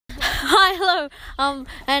Hi, hello.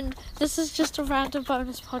 And this is just a random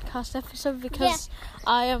bonus podcast episode because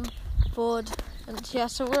I am bored, and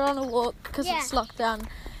so we're on a walk because it's lockdown.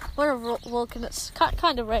 We're on a walk and it's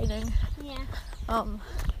kind of raining.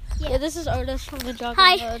 This is Otis from the Jogger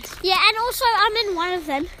Hi. Nerds. Yeah, and also I'm in one of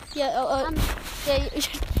them.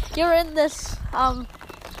 You're in this.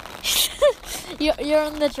 You're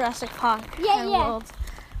in the Jurassic Park World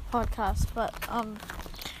podcast, but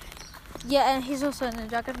and he's also in the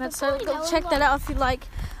Jogger Nerds. So go check that out if you like.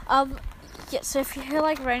 So if you hear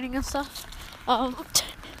like raining and stuff,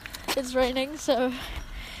 it's raining. So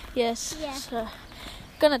yes. Yeah. So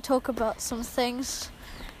gonna talk about some things.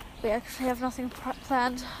 We actually have nothing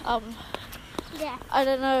planned. I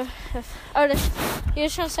don't know if Otis, you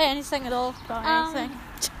just want to say anything at all about anything?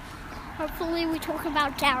 Hopefully we talk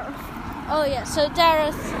about Dareth. Oh yeah, so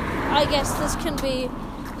Dareth, I guess this can be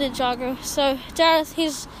Ninjago. So Dareth,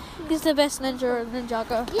 he's the best ninja in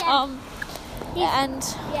Ninjago. He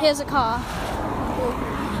has a car.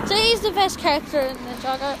 So he's the best character in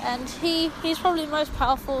Ninjago, and he's probably the most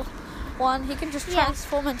powerful one. He can just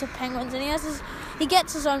transform into penguins, and he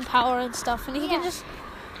gets his own power and stuff, and he's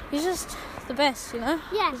just the best, you know?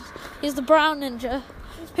 Yeah. He's the brown ninja,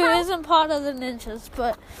 who isn't part of the ninjas,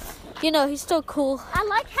 but, you know, he's still cool. I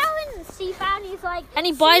like how in Seabound he's like... And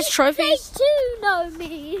he buys trophies. They too know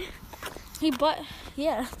me.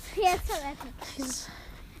 Yeah, so that's...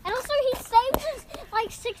 And also he saves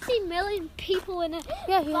like 60 million people in a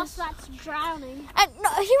bus that's drowning. And no,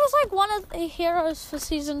 he was like one of the heroes for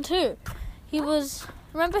season 2. He was...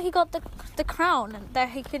 Remember, he got the crown, and that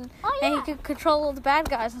he can and he could control all the bad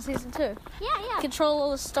guys in season 2. Yeah. Control all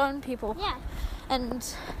the stone people. Yeah. And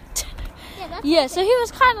so he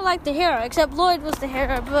was kind of like the hero, except Lloyd was the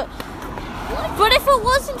hero. But if it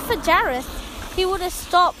wasn't for Dareth, he would have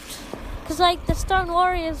stopped, because like the Stone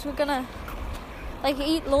Warriors were gonna like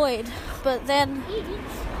eat Lloyd, but then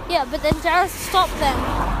Dareth stopped them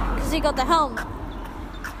because he got the helm.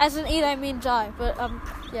 As in eat, I mean die. But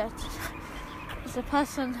there's a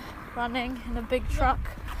person running in a big truck.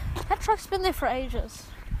 That truck's been there for ages.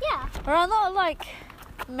 Yeah. We're on the like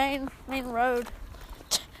main road,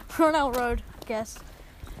 Brunel Road, I guess.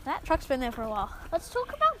 That truck's been there for a while. Let's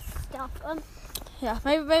talk about stuff.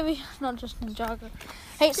 Maybe not just Ninjago.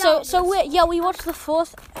 Hey, so we watched the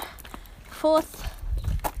fourth.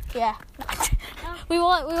 Yeah. We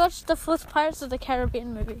watched the fourth Pirates of the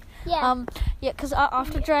Caribbean movie. Yeah. Because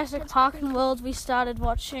after Jurassic Park and World, we started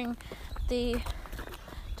watching the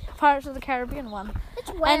Pirates of the Caribbean one.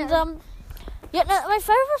 It's weird. And my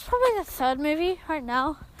favorite's probably the third movie right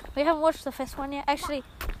now. We haven't watched the fifth one yet. Actually,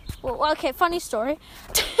 okay, funny story.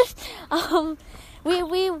 We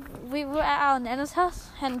were at our Nana's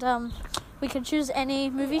house, and we could choose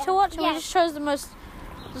any movie to watch, and we just chose the most.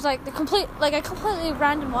 It was like a completely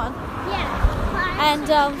random one. And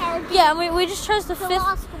we just chose the fifth.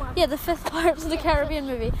 One. Yeah, the fifth Pirates of the Caribbean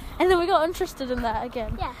movie, and then we got interested in that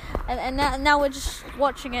again. Yeah. And now we're just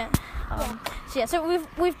watching it. So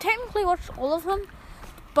we've technically watched all of them,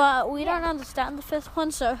 but we don't understand the fifth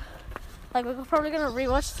one. So like we're probably gonna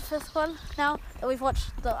rewatch the fifth one now that we've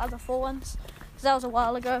watched the other 4 ones, because that was a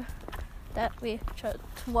while ago that we chose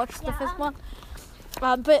to watch the fifth one.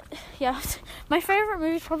 My favorite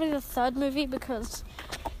movie is probably the third movie, because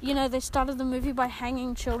they started the movie by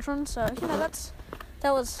hanging children, so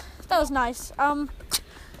that was nice. Quite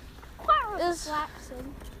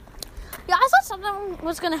relaxing. Yeah, I thought something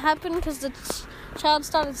was gonna happen because the child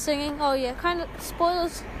started singing. Oh yeah, kind of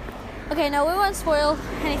spoilers. Okay, no, we won't spoil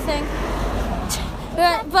anything.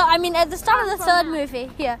 But I mean, at the start of the third movie,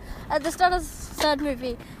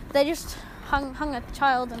 they just hung a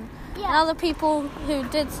child and other people who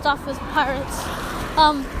did stuff with pirates.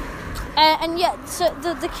 So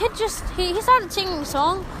the kid he started singing a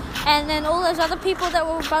song, and then all those other people that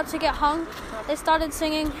were about to get hung, they started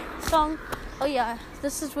singing a song. Oh yeah,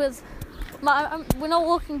 this is with we're not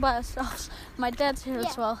walking by ourselves. My dad's here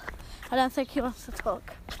as well. I don't think he wants to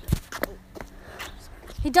talk.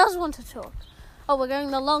 He does want to talk. Oh, we're going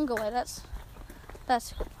the longer way. That's.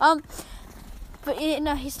 But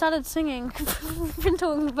he started singing. We've been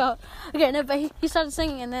talking about. Okay, no, but he started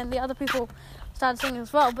singing, and then the other people started singing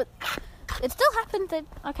as well. But it still happened.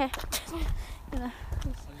 Okay.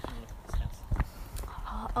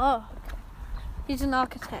 Oh, he's an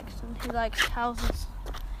architect, and he likes houses.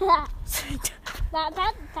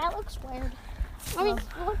 that looks weird. I mean,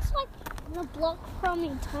 it looks like the block from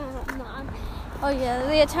Eternal. Oh yeah,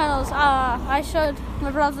 the Eternals. I showed my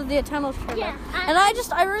brother the Eternals trailer. Yeah,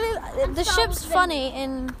 the ship's funny.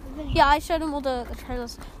 I showed him all the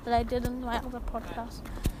trailers that I did in my other podcast.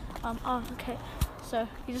 Okay. so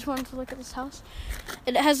you just wanted to look at this house.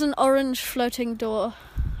 It has an orange floating door.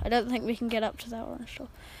 I don't think we can get up to that orange door.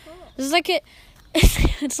 It's like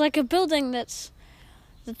it's like a building that's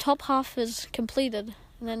the top half is completed,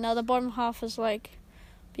 and then now the bottom half is like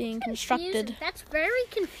being constructed. That's very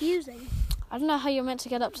confusing. I don't know how you're meant to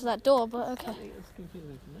get up to that door, but okay. It's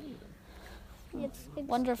confusing to me. It's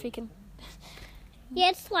Wonder if he can. yeah,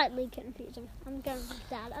 it's slightly confusing. I'm going with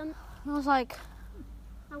that. I was like,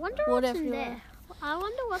 I wonder What what's if in you there. I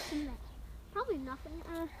wonder what's in there. Probably nothing.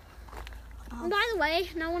 And by the way,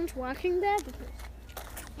 no one's working there because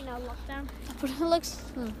lockdown. but it looks.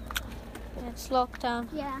 Yeah, it's locked down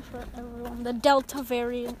Yeah, for everyone. The Delta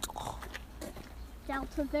variant.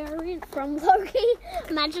 Delta variant from Loki.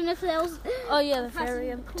 Imagine if there was Oh yeah, the a person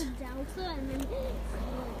variant. called Delta and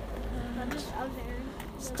then just a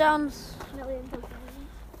variant. Stands Millions of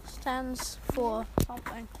variants. stands for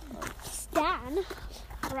something. Stan,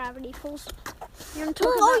 Gravity Falls. You want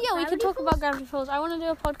to We could talk about Gravity Falls. I want to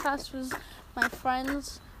do a podcast with my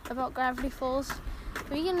friends about Gravity Falls.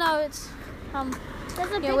 But you know, it's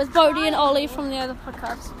with Bodie and Ollie from the other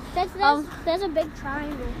podcast. There's a big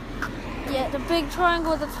triangle. Yeah, the big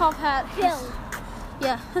triangle with the top hat. Bill.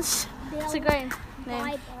 Yeah, it's a great name.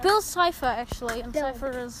 Bible. Bill Cipher, actually, and Bill.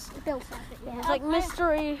 Cipher is Bill Sackett, yeah. it's like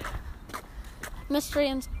mystery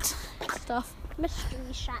and stuff. Mystery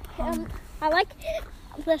Shack. I like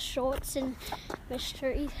the shorts in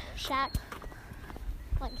Mystery Shack.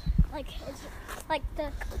 Like it's like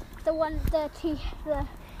the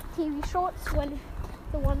TV shorts when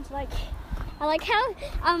the ones like I like how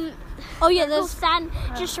Oh yeah, Uncle there's Stan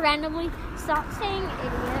just randomly starts saying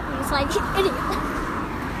idiot and he's like idiot.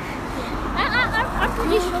 I'm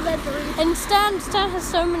pretty sure they're doing and Stan has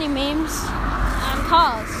so many memes and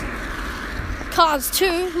cars. Cars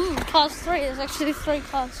 2, Cars 3. There's actually 3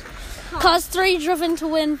 cars. Cars 3 driven to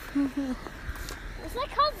win. Is that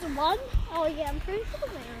Cars 1? Oh yeah, I'm pretty sure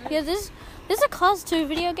there is. Yeah, there's a Cars 2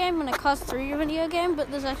 video game and a Cars 3 video game, but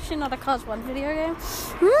there's actually not a Cars 1 video game.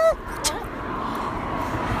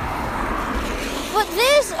 But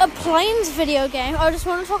there's a Planes video game. I just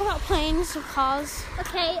want to talk about Planes or Cars.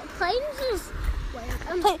 Okay, Planes is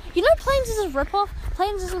You know Planes is a ripoff?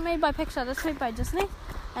 Planes isn't made by Pixar, that's made by Disney.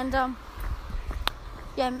 And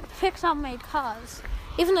Pixar made Cars.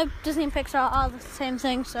 Even though Disney and Pixar are the same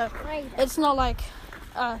thing, so it's not like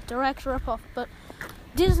a direct ripoff. But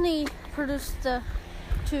Disney produced the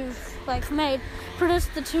two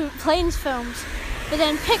Planes films, but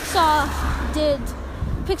then Pixar did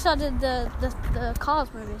the Cars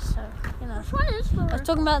movies. So you know, Which one is for? I was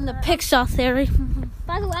talking about in the Pixar theory.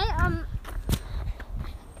 By the way,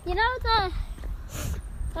 you know the.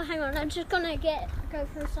 Oh, hang on, I'm just gonna go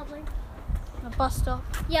through something. A bus stop.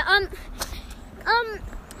 Yeah.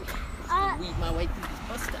 Weave my way through this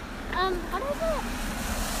bus stop. What is it?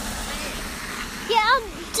 Yeah,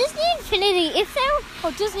 Disney Infinity. If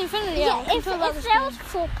there, Disney Infinity. if there was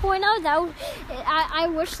 4.0, that would, I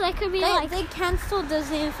wish there could be They cancelled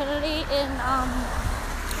Disney Infinity in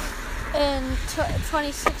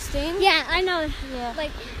 2016. Yeah, I know. Yeah.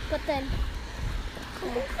 But then.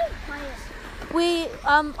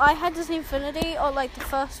 I had Disney Infinity, or like the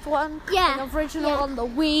first one. Yeah. The original on the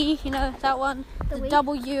Wii, you know, that one. The Wii?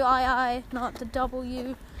 WII, not the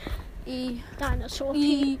WE. Dinosaur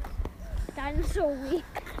E. Dinosaur Wii.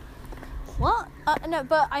 What? No,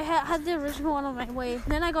 but I had the original one on my Wii.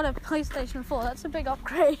 Then I got a PlayStation 4. That's a big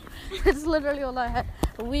upgrade. That's literally all I had.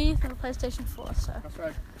 A Wii and a PlayStation 4, so. That's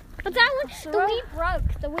right. But that one, the Wii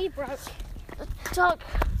broke. The Wii broke. Talk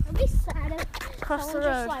I'd be sad if across the someone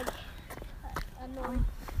road. just like annoying,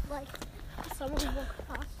 like someone walked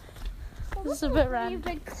past. This is a bit A random.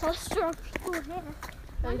 big cluster of people here.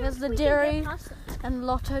 There's the dairy and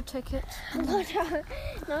lotto ticket.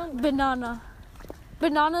 No, Banana.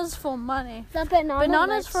 Bananas for money. the banana.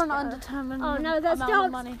 Bananas for an let's go. undetermined Oh, no, that's amount dogs.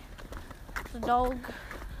 of money. The dog.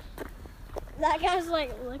 That guy's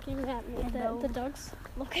like looking at me. No. The dog's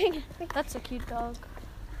looking at me. That's a cute dog.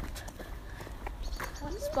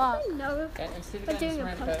 What does Spark. he know? Okay, instead of We're going this doing a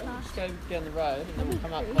roundabout, we'll podcast. just go down the road and then we'll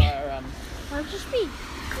come up via I'll just be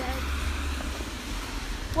dead.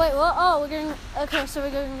 Wait, what? Oh, we're going. Okay, so we're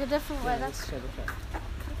going a different way. That's let's go this way.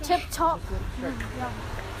 tip top. Yeah.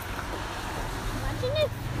 Imagine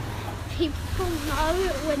if people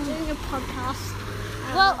know we're doing a podcast.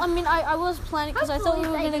 Well, I mean, I was planning because I thought we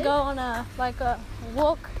were Hopefully they gonna do. go on a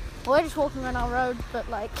walk. We're just walking on our road, but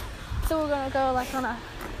like, so we're gonna go like on a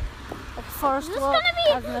forest Is this walk. gonna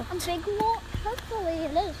be and, a big walk? Hopefully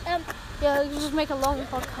it is. yeah, we'll just make a long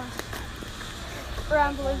podcast.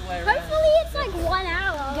 Rambling. All the way around. Hopefully it's like 1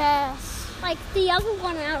 hour. Yes. like the other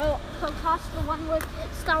one out of podcast, the one with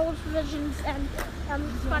Star Wars Visions and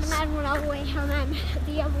Spider-Man Went All the Way Home, and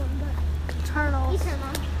the other one, but Eternals. Eternal.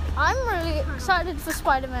 I'm really excited for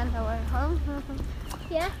Spider-Man No Way Home.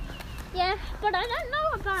 Yeah, but I don't know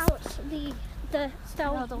about the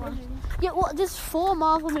Star Wars Another one. Visions. Yeah, well, there's 4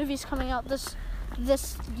 Marvel movies coming out this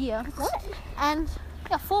year. What? And,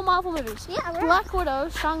 4 Marvel movies. Yeah, right. Black Widow,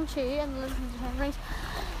 Shang-Chi, and the Legend of the Ten Rings,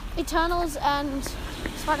 Eternals, and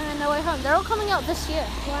Spider-Man No Way Home. They're all coming out this year.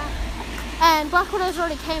 Wow. And Black Widow's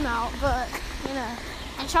already came out, but,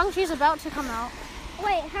 and Shang-Chi's about to come out.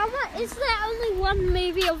 Wait, how much? Is there only one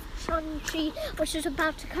movie of Shang-Chi which is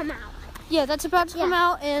about to come out? Yeah, that's about to come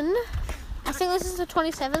out in, I think this is the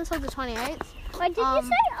 27th or the 28th. Wait, did you say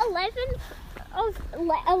 11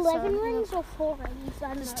 rings or 4 rings? I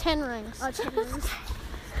don't There's know. 10 rings. Oh, 10 rings.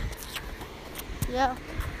 Yeah.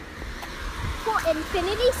 For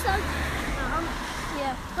Infinity Stone.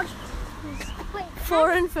 Yeah. Wait,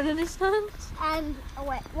 4 Infinity Stones. and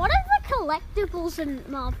wait, what are the collectibles in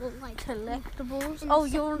Marvel like? Collectibles. In Oh,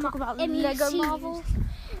 you want to talk about in Lego series? Marvel?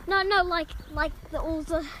 No, like all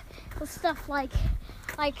the stuff like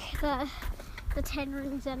the 10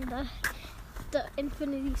 rings and the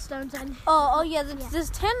Infinity Stones and Oh yeah. There's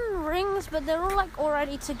 10 rings, but they're all like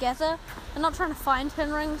already together. They're not trying to find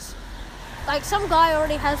 10 rings. Like some guy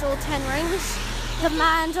already has all 10 rings. The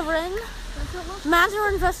Mandarin.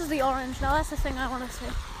 Mandarin versus the Orange. Now that's the thing I want to see.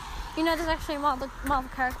 There's actually a Marvel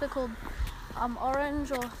character called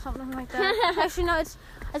Orange or something like that. Actually, no, I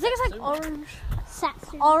think it's like Orange.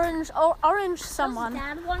 Satsuma. Orange someone. Does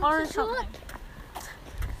Dad want Orange to do something.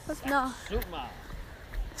 it? No. Satsuma.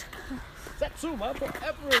 Satsuma for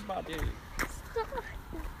everybody.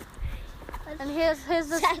 And here's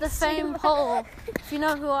the same pole. If you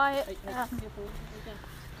know who I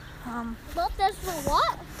What does the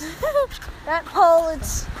what? that pole,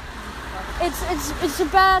 it's a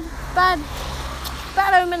bad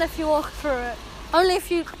omen if you walk through it. Only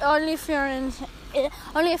if you're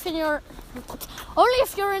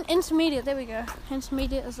in intermediate. There we go.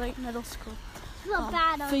 Intermediate is like middle school. It's a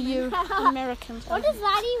bad For omen. you Americans. What does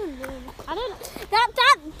that even mean? I don't know.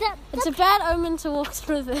 It's a bad omen to walk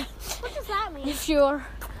through there. What does that mean? If you're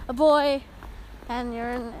a boy and you're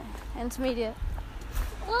in intermediate.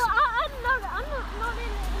 Well, I'm not in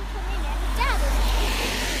intermediate. Dad is.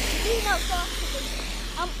 You know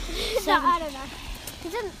possibly. No, I don't know. He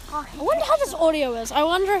didn't. I wonder how this audio is. I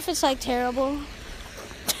wonder if it's like terrible.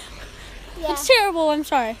 Yeah. It's terrible, I'm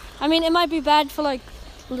sorry. I mean, it might be bad for like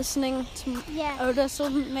listening to Yeah. Otis or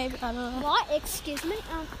maybe, I don't know. What? Excuse me.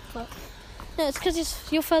 No, it's because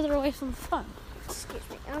you're further away from the phone. Excuse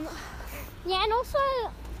me. Yeah, and also,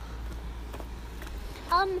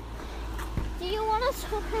 do you want to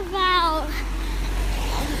talk about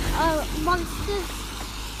Monsters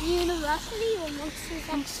University or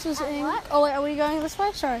Monsters at Inc. work? Oh wait, are we going this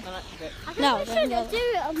way? Sorry. I think No, we then should the other.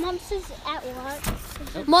 do Monsters at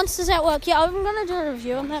Work. Monsters at Work. Yeah, I'm gonna do a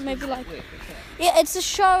review on that. Maybe like, yeah, it's a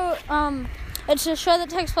show. It's a show that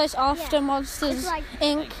takes place after Yeah. Monsters It's like-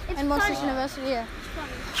 Inc. it's and Monsters funny. University. Yeah.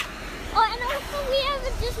 Oh, and also we have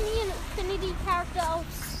a Disney Infinity character of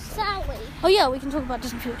Sally. Oh yeah, we can talk about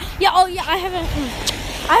Disney. Yeah. Oh yeah, I haven't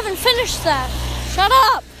finished that. Shut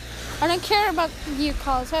up. I don't care about you,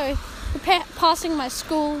 Carl. Sorry, you're passing my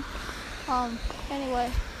school.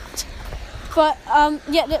 Anyway. But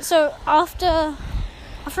yeah. So after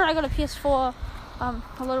I got a PS4, a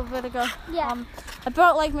little bit ago. Yeah.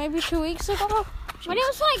 About like maybe 2 weeks ago. When it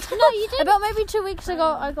was like, no, you didn't. About maybe 2 weeks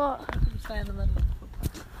ago, I got. Stay in the middle.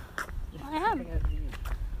 I am.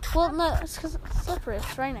 Well, no, it's because it's slippery.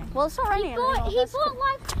 It's raining. Well, it's not raining He anymore. bought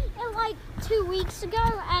like 2 weeks ago,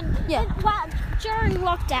 and Yeah. during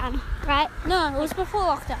lockdown, right? No, it was before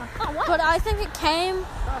lockdown. Oh, what? But I think it came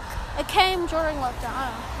during lockdown. I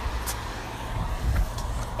don't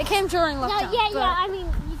know. It came during No, lockdown. yeah. I mean,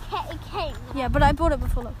 it came. Yeah, but I bought it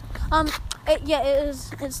before lockdown.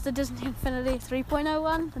 It's the Disney Infinity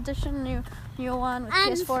 3.01 edition, new one with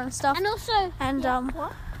And- PS4 and stuff. And also, And, yeah,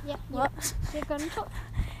 what? Yeah. What? You're gonna talk.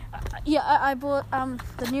 Yeah, I bought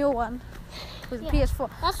the new one with Yeah. PS4.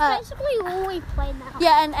 That's basically all we play now.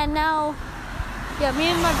 Yeah, and now, yeah, me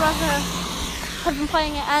and my brother have been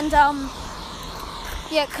playing it, and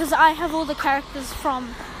yeah, because I have all the characters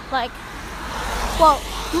from like, well,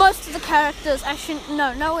 most of the characters. Actually,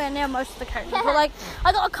 no, nowhere near most of the characters. But like,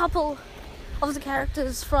 I got a couple of the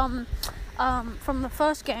characters from the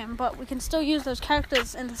first game, but we can still use those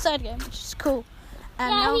characters in the third game, which is cool.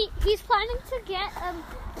 And Yeah, now, he's planning to get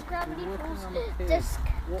Gravity Falls disc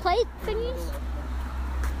plate thingies.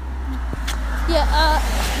 yeah,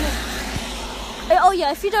 oh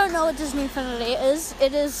yeah, if you don't know what Disney Infinity is,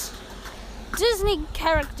 it is Disney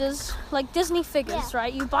characters, like Disney figures, Yeah.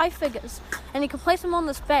 right? You buy figures, and you can place them on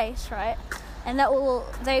this base, right? And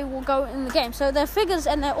they will go in the game. So they're figures,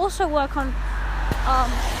 and they also work on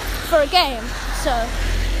for a game. So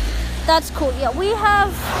that's cool. Yeah, we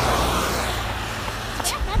have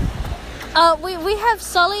we have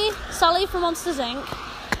Sully from Monsters Inc.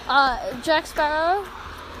 Jack Sparrow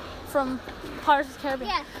from Pirates of the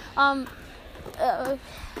Caribbean. Yeah.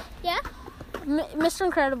 Yeah. Mr.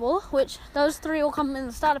 Incredible, which those three all come in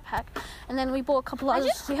the starter pack, and then we bought a couple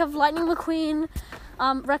others. We have Lightning McQueen,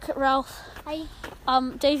 Wreck-It Ralph,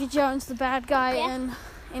 Davy Jones, the bad guy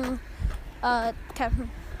in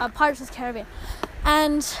Pirates of the Caribbean,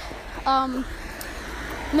 and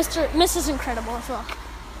Mrs. Incredible as well.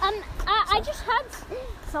 I just heard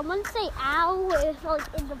someone say "ow" like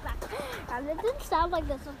in the back, and it didn't sound like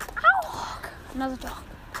this. Ow! Another dog.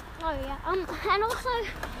 Oh yeah. And also,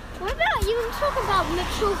 what about you can talk about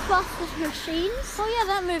Mitchell Foster's Machines? Oh yeah,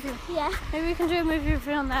 that movie. Yeah. Maybe we can do a movie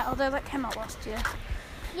review on that, although that came out last year.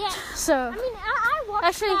 Yeah. So I mean, I watched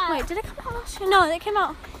actually, that. wait, did it come out last year? No, it came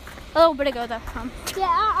out a little bit ago though. Yeah,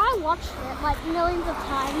 I watched it like millions of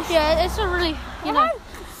times. Yeah, it's a really, It had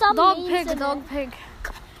some dog memes pig, in dog it. pig.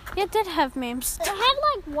 Yeah, it did have memes. It had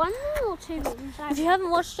like one or two memes. If you haven't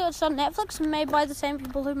watched it, it's on Netflix, made by the same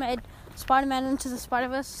people who made Spider-Man Into the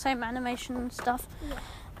Spider-Verse, same animation and stuff.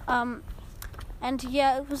 Yeah. And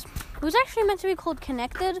yeah, it was actually meant to be called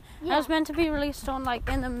Connected. Yeah. It was meant to be released on like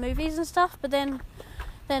in the movies and stuff, but then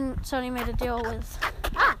Sony made a deal with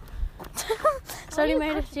Sony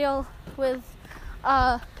made a deal with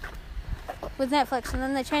Netflix, and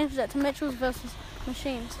then they changed it to Mitchell's versus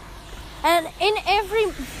Machines. And in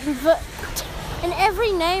every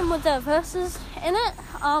name with their verses in it,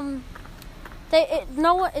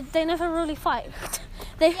 they never really fight.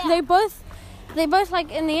 They both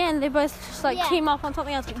like in the end they both just like team up on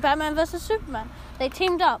something else. Like Batman versus Superman. They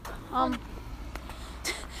teamed up.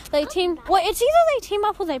 It's either they team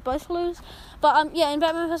up or they both lose. But in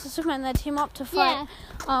Batman versus Superman they team up to fight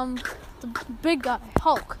the big guy,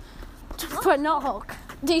 Hulk. But not Hulk.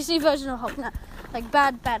 DC version of Hulk, no. Like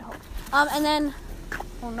bad Hulk. And then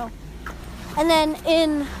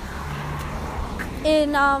in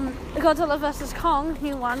Godzilla vs Kong,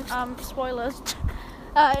 new one, spoilers.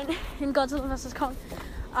 In Godzilla vs Kong,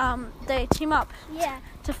 they team up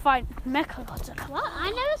to fight Mechagodzilla. What? I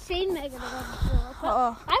never seen Mechagodzilla.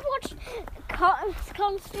 Oh. I've watched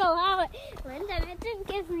Kong Skull Island, and it didn't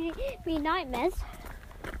give me nightmares.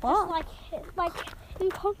 What? Just like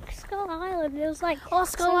in Kong Skull Island, it was like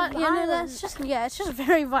Skull Island. Yeah, no, that's just it's just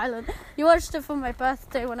very violent. You watched it for my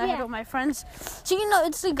birthday when I had all my friends, so you know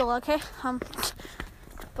it's legal, okay?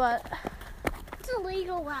 But it's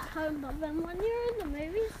illegal at home, but then when you're in the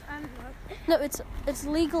movies, no, it's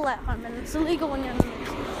legal at home and it's illegal when you're in the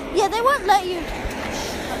movies. Yeah, they won't let you.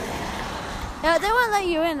 Yeah, they won't let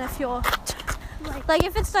you in if you're like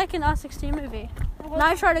if it's like an R16 movie. And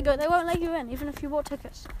I try to go, they won't let you in even if you bought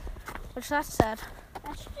tickets, which that's sad.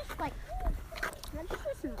 That's just like that's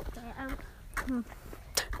just not fair.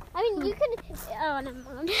 I mean, you can. Oh, never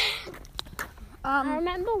mind. I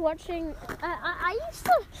remember watching. I used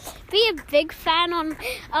to be a big fan on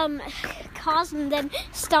Cars, and then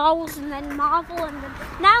Star Wars, and then Marvel, and then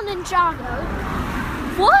now Ninjago.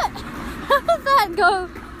 What? How did that go?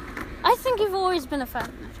 I think you've always been a fan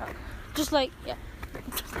of Ninjago. Just like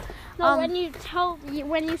No, when you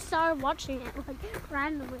started watching it like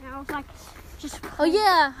randomly, I was like, just. Oh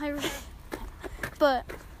yeah,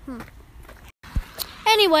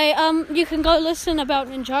 Anyway, you can go listen about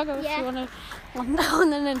Ninjago if you want to on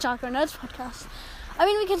the Ninjago Nerds podcast. I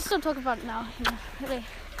mean, we can still talk about it now, really.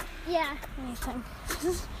 Yeah. Anything.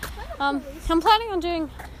 I'm planning on doing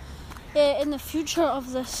in the future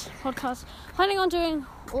of this podcast. Planning on doing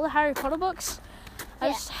all the Harry Potter books. I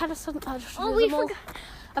just had a sudden urge to do them all.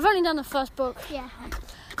 I've only done the first book. Yeah.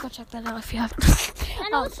 Go check that out if you haven't.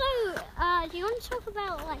 And also, do you want to talk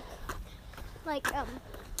about like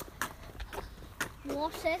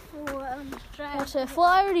what if or What if? Well,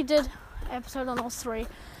 I already did an episode on all three.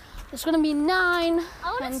 There's going to be 9. I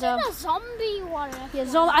want to see the zombie one. Yeah,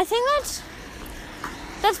 I think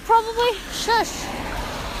that's probably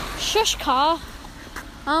Shush Car.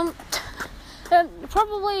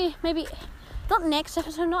 Probably maybe not next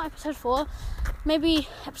episode, not episode 4. Maybe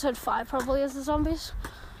episode 5 probably is the zombies.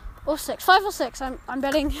 Or 6. 5 or 6. I'm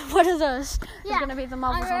betting one of those is going to be the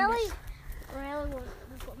Marvel zombies. I really want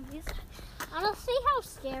the zombies. And I'll see how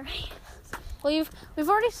scary. Well, we've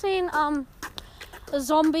already seen a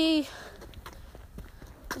zombie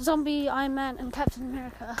zombie Iron Man and Captain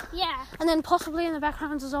America. Yeah. And then possibly in the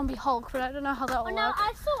background's a zombie Hulk, but I don't know how that will Oh no, work.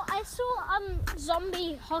 I saw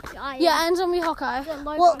zombie Hawkeye. Yeah, and zombie Hawkeye. The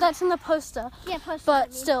logo. Well, that's in the poster, Yeah, poster.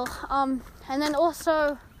 but still. And then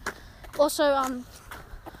also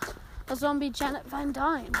a zombie Janet Van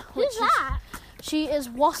Dyne. Who's that? She is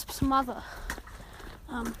Wasp's mother.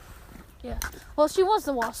 Yeah. Well, she was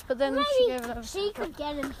the Wasp, but then she gave it over. She could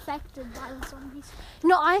get infected by the zombies.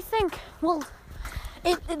 No, I think. Well,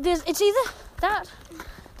 it's either that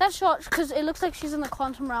shot, because it looks like she's in the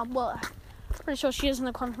quantum realm. Well, I'm pretty sure she is in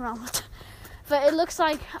the quantum realm, but it looks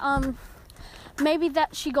like maybe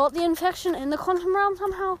that she got the infection in the quantum realm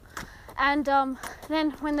somehow, and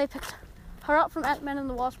then when they picked her up from Ant-Man and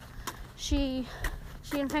the Wasp, she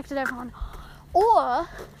infected everyone, or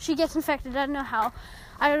she gets infected. I don't know how.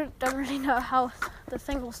 I don't really know how the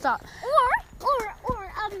thing will start.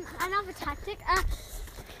 Or another tactic.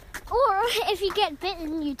 Or if you get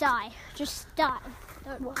bitten, you die. Just die.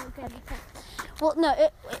 Don't get infected. Well, no,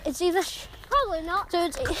 it's either. Probably not. So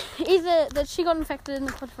it's either that she got infected in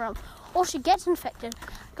the quantum realm, or she gets infected,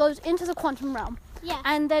 goes into the quantum realm, Yeah.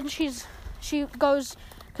 and then she goes,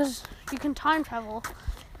 because you can time travel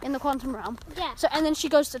in the quantum realm. Yeah. So and then she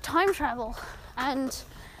goes to time travel, and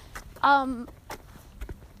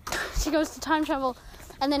she goes to time travel,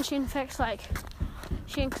 and then she infects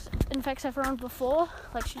infects everyone before.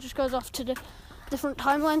 Like she just goes off to the different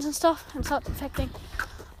timelines and stuff, and starts infecting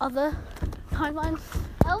other timelines.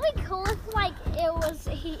 It would be cool if like it was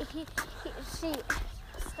she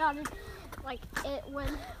started like it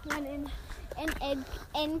when in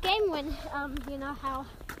Endgame when you know how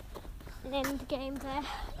in Endgame there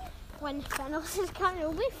when Thanos is coming. It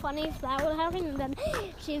would be funny if that would happen and then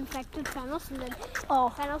she infected Thanos and then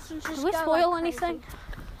Thanos would just Did we go spoil like anything? crazy.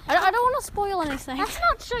 I don't want to spoil anything. That's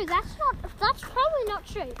not true. That's probably not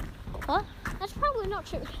true. What? That's probably not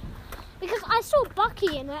true. Because I saw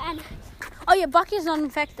Bucky in it and Oh yeah, Bucky's not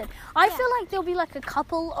infected. I Yeah. feel like there'll be like a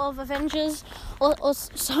couple of Avengers or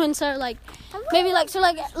so and so, like maybe like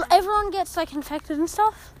everyone gets like infected and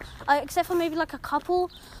stuff, except for maybe like a couple.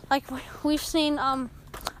 Like we've seen a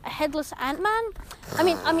headless Ant-Man.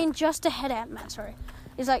 I mean just a head Ant-Man. Sorry,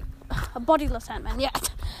 he's like a bodiless Ant-Man. Yeah,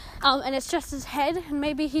 and it's just his head, and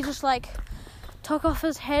maybe he just like took off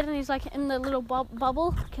his head and he's like in the little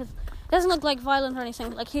bubble, because it doesn't look like violent or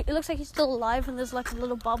anything. Like it looks like he's still alive, and there's like a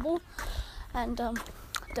little bubble. And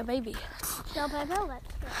the baby.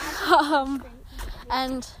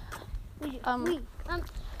 And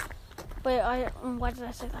wait, why did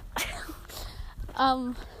I say that?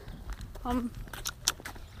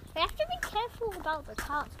 we have to be careful about the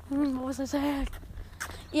cars. What was I saying?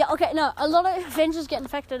 Yeah, okay, no, a lot of Avengers get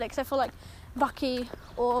infected except for like Bucky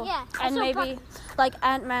or and maybe like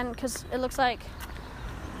Ant-Man, because it looks like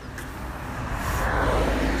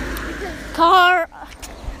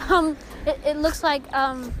it looks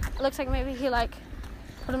like maybe he like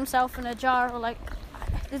put himself in a jar, or like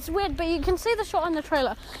it's weird, but you can see the shot in the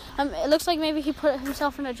trailer. It looks like maybe he put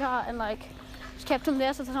himself in a jar and like just kept him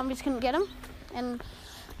there so the zombies couldn't get him. And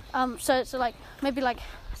so it's like maybe like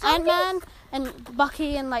Ant-Man and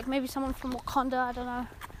Bucky and like maybe someone from Wakanda, I don't know.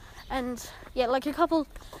 And yeah, like a couple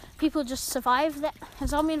people just survive that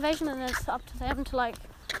zombie invasion, and it's up to them to like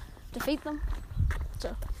defeat them.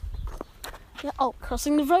 So yeah,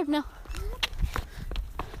 crossing the road now.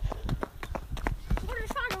 We're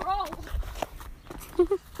just trying to roll.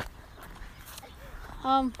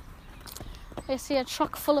 I see a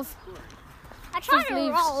truck full of I try to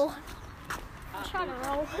leaves. roll. I try to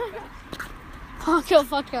roll.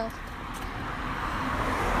 Fuck off.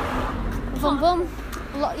 Boom boom.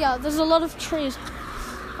 Yeah, there's a lot of trees.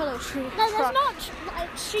 Hello, tree. No, there's not like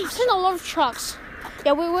trees. I've seen a lot of trucks.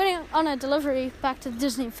 Yeah, we're waiting on a delivery back to the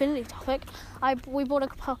Disney Infinity topic. We bought a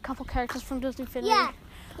couple characters from Disney Infinity. Yeah.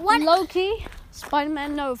 Loki,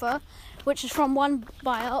 Spider-Man Nova, which is from one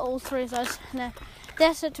buyer, all three of those. And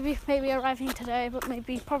they're said to be maybe arriving today, but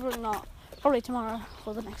probably not. Probably tomorrow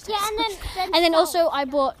or the next day. Yeah, and then also I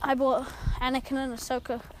bought Anakin and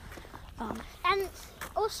Ahsoka. And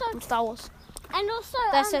also from Star Wars. And also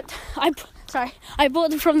That's it. I bought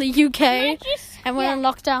them from the UK and we're on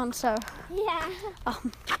lockdown, so yeah.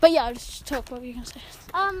 But yeah, just talk what were you gonna say?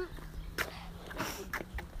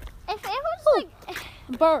 If it was like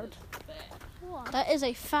Bird. what? That is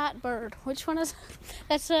a fat bird. Which one is?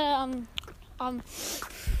 That's a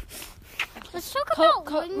Let's talk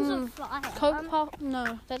about Wings of Fire. Coke pop?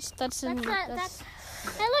 No, that's in. That's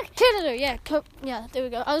hey, look. Kiddo, yeah, yeah. There we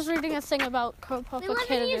go. I was reading a thing about Coke pop. We live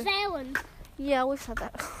in New Zealand. Yeah, we've said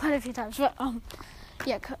that quite a few times, but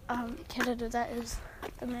yeah, Kiddo, that is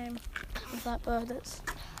the name of that bird. That's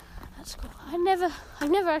That's cool. I've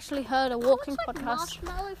never actually heard a walking Looks like podcast.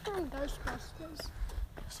 Marshmallow from Ghostbusters.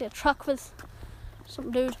 See a truck with some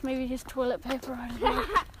dude, maybe his toilet paper. I don't know.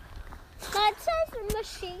 That says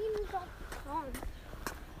machine.com.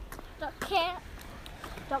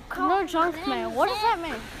 .com. No junk mail. What does that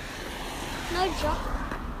mean? No junk.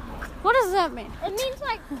 What does that mean? It means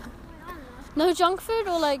like, I don't know. No junk food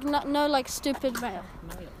or like no like stupid mail?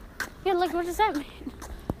 Mail. Yeah, like what does that mean?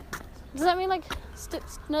 Does that mean like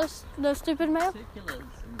no stupid mail? Circulars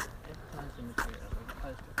and advertising material like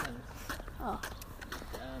postal pens. Oh.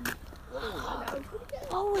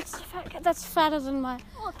 Oh, it's the fat cat. That's fatter than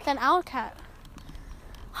our cat.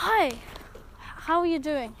 Hi. How are you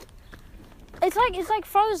doing? It's like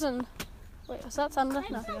Frozen. Wait, is that thunder? No.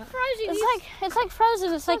 It's not Frozen. It's like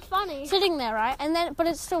Frozen. It's so like funny. sitting there, right? And then, but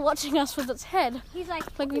it's still watching us with its head. He's like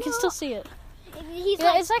Like we can still see it. He's Yeah,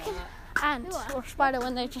 like, it's like an ant or spider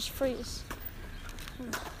when they just freeze.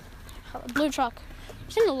 Blue truck.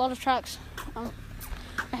 I've seen a lot of trucks.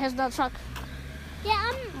 Here's that truck.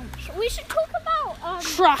 yeah. We should talk about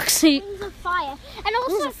Trucks. Wings of Fire, and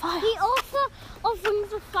also Wings of Fire. the author of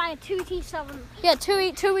Wings of Fire, Tootie Southern, Yeah,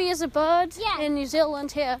 Tui is a bird Yeah. in New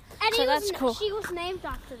Zealand here. and So that's cool. she was named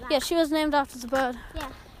after that. Yeah, she was named after the bird. Yeah.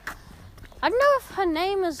 I don't know if her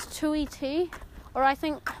name is Tui T, or I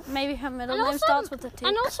think maybe her middle And name also- starts with a T.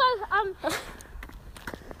 And also,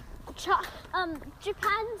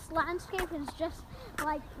 Japan's landscape is just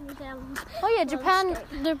like New Zealand. Oh yeah, Japan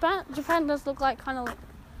landscape. does look like kind of like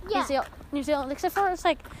Yeah. New Zealand, except for it's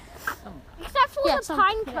like Except for Yeah, the some-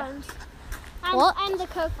 pine yeah. cones. And, What? and the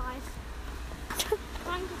kokais.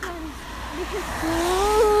 Pine cones. Because,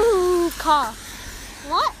 ooh, car.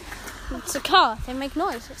 what? It's a car. They make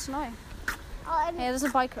noise. It's annoying. And, Yeah, there's a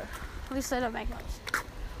biker. At least they don't make noise.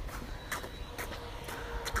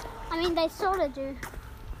 I mean, they sort of do.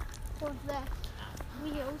 With their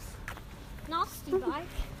wheels. Nasty bike.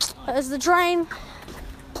 There's the drain.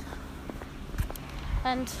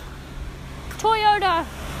 And Toyota.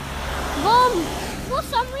 Boom. For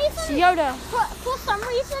some reason, Yoda. for some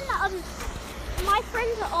reason, my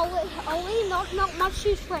friends are Ollie, not my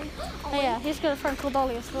shoes friend. Oh yeah, he's got a friend called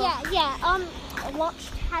Ollie as well. Yeah,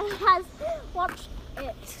 has watched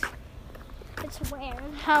it. It's weird.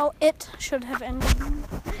 How it should have ended.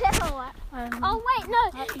 What? Oh wait,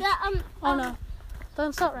 no. Oh no.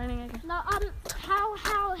 Don't start raining again. No, how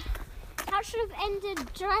should have ended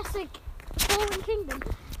Jurassic Fallen Kingdom?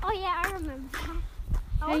 Oh yeah, I remember that.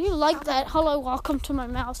 Yeah, you like that. Hello, welcome to my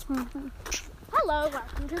mouse. Hello,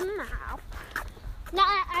 welcome to the mouth. No,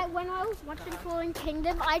 when I was watching Fallen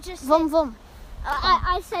Kingdom, I just Vum vum.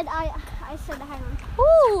 I said hang on.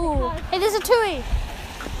 Ooh, it is a Tui.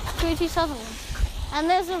 Tui T. Sutherland. And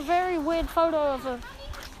there's a very weird photo of a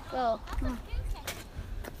girl.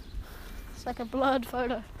 It's like a blurred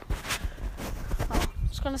photo. Oh,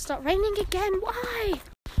 it's gonna start raining again. Why?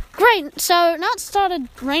 Great. So now it started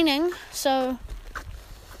raining. So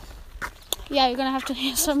yeah, you're gonna have to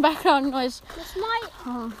hear some background noise. This might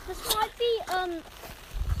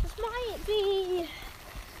be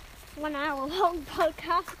 1 hour long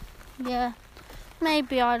podcast. Yeah,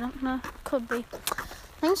 maybe, I don't know. Could be.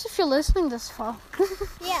 Thanks if you're listening this far.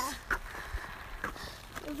 Yeah.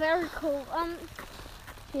 Very cool.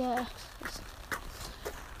 Yeah.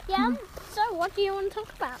 Yeah. So what do you want to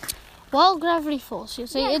talk about? Well, Gravity Falls, you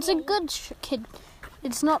see, Yeah, it's a yeah. good kid.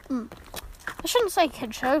 It's not. I shouldn't say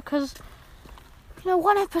kid show because,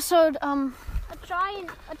 one episode. A time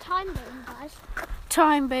bomb, guys.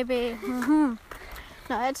 Time, baby.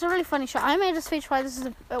 No, it's a really funny show. I made a speech why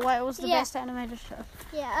why it was the Yeah. best animated show.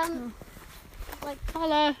 Yeah.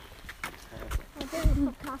 Hello. We're doing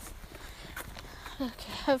a podcast.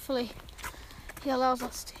 Okay, hopefully he allows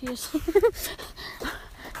us to use.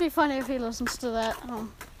 It'd be funny if he listens to that.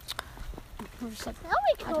 I'm just like, That'll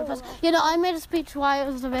be cool. I made a speech why it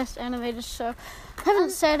was the best animated show. I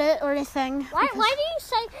haven't said it or anything. Why because- do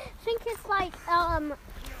you think it's like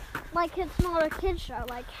it's not a kid show?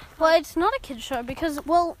 Well, it's not a kid show because,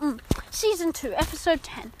 season 2, episode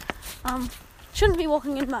 10. Shouldn't be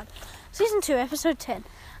walking in mud. Season 2, episode 10.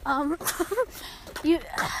 You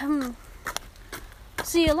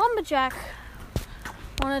see, a lumberjack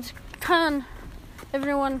wanted to turn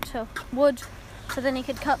everyone to wood so then he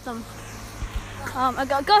could cut them.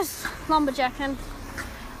 A ghost lumberjack, and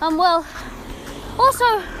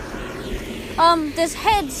also there's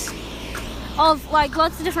heads of like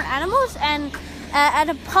lots of different animals, and at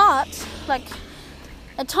a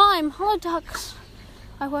time, hello ducks,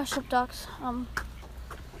 I worship ducks.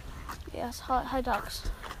 Yes, hi ducks.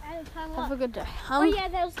 Have a good day. Oh yeah,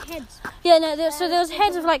 those heads. Yeah, no. So there was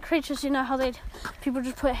heads of like creatures. You know how people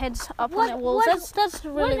just put heads up on their walls. That's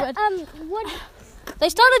really weird. They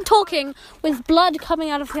started talking with blood coming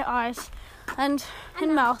out of their eyes and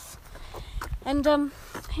mouth, and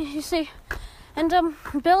you see, and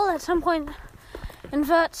Bill at some point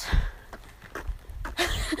inverts.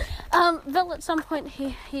 Bill at some point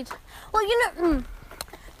he'd well, you know,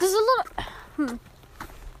 there's a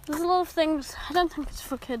lot of things. I don't think it's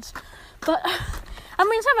for kids, but I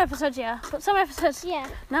mean some episodes, yeah, but some episodes,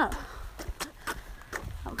 no.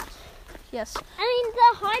 Yes. I mean,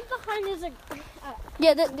 the Hide Behind is a.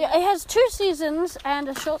 It has 2 seasons and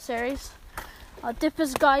a short series.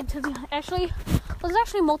 Dipper's Guide to the there's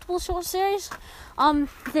actually multiple short series.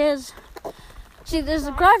 There's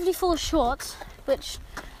a Gravity Falls shorts, which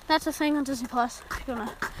that's a thing on Disney Plus. If you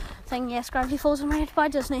wanna think, yes, Gravity Falls are made by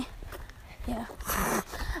Disney. Yeah.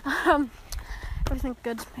 Everything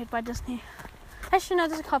good's made by Disney. Actually, no,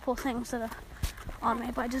 there's a couple of things that aren't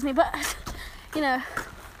made by Disney, but you know,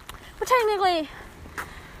 well, technically,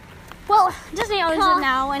 well, Disney owns it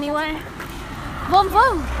now anyway. Boom,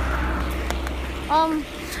 boom.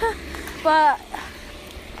 But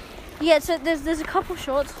yeah, so there's a couple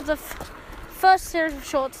shorts. The first series of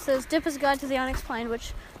shorts, there's Dipper's Guide to the Unexplained,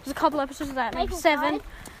 which there's a couple episodes of that, maybe 7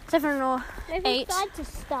 or 8. Guide to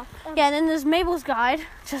stuff. Yeah, and then there's Mabel's Guide,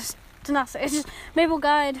 just to nothing. It's just Mabel's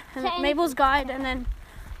Guide, and then,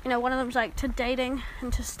 you know, one of them's like to dating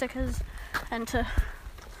and to stickers and to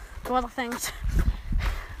other things.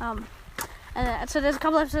 And so there's a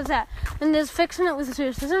couple episodes of that. And there's Fixing It with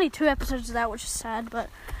Zeus. There's only 2 episodes of that, which is sad, but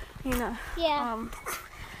you know. Yeah.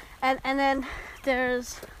 And then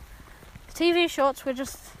there's TV shorts.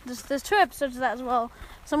 There's 2 episodes of that as well.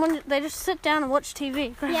 They just sit down and watch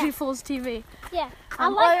TV. Gravity Falls TV. Yeah.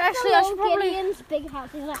 I should probably. Gideon's big house.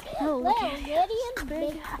 He's like, little Gideon's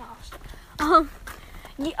big house.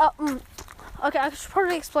 Okay, I should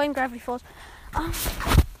probably explain Gravity Falls.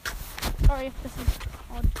 Sorry if this is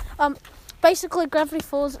odd. Basically, Gravity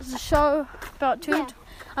Falls is a show about 2.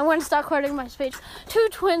 I'm going to start quoting my speech. 2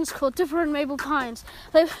 twins called Dipper and Mabel Pines.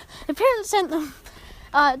 The parents sent them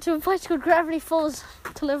to a place called Gravity Falls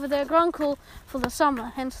to live with their gruncle for the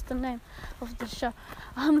summer, hence the name of the show.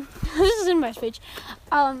 This is in my speech.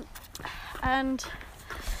 Grunkle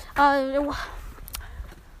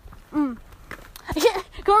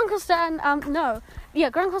Stan,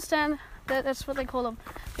 Grunkle Stan, that's what they call him.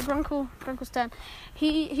 The Grunkle Stan.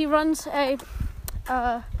 He runs a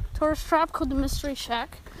tourist trap called the Mystery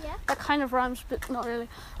Shack. Yeah. That kind of rhymes, but not really.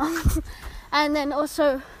 And then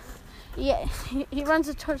also, he runs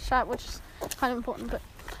a tourist trap, which is kind of important, but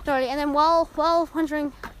not really. And then while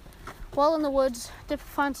in the woods, Dipper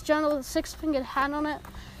finds a journal with a 6-fingered hand on it,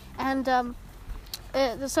 and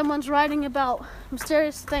someone's writing about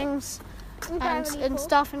mysterious things and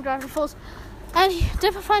stuff in Gravity Falls. And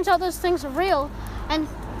Dipper finds out those things are real. And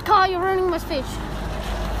Carl, you're ruining my speech.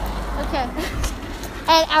 Okay.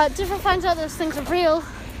 And Dipper finds out those things are real.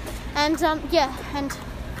 And and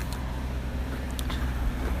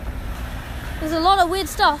there's a lot of weird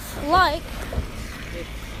stuff. Like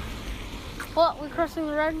what? We're crossing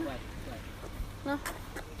the road? Wait. No?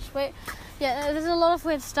 Just wait. Yeah, there's a lot of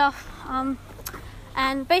weird stuff.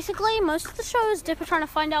 And basically, most of the show is Dipper trying to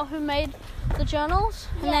find out who made the journals.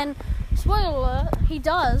 And then, spoiler alert, he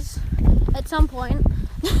does at some point.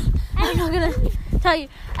 I'm not gonna tell you.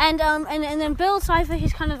 And then Bill Cipher,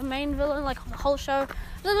 he's kind of the main villain, like the whole show.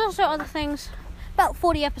 There's also other things. About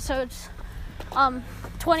 40 episodes.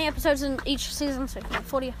 20 episodes in each season, so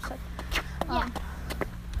 40 episodes.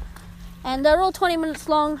 And they're all 20 minutes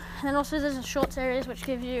long. And then also there's a short series which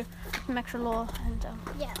gives you some extra lore. And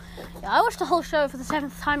I watched the whole show for the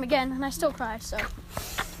 7th time again, and I still cried. So.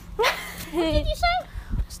 What did you say?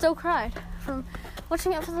 Still cried from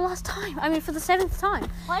watching it for the last time. I mean, for the 7th time.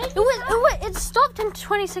 Why did you It stopped in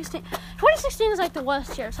 2016. 2016 is like the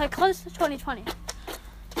worst year. It's like close to 2020.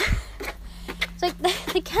 It's like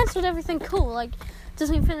they cancelled everything cool, like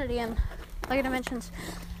Disney Infinity and Lego Dimensions.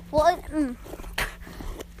 Well, in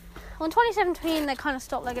 2017 they kind of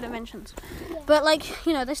stopped Lego Dimensions, but like,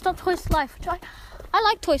 you know, they stopped Toys to Life, which I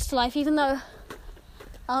like Toys to Life, even though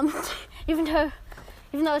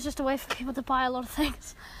it's just a way for people to buy a lot of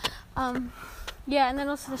things. And then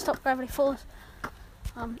also they stopped Gravity Falls.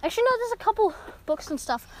 Actually, no, there's a couple books and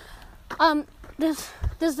stuff.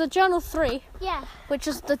 There's the Journal 3, which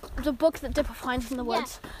is the book that Dipper finds in the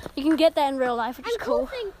woods. You can get that in real life, which is cool.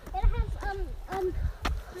 Thing, it has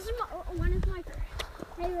this is one of my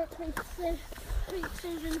favorite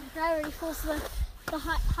creatures in Gravity Falls, the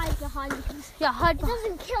hide behind, because hide it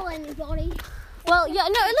doesn't kill anybody. Well, yeah,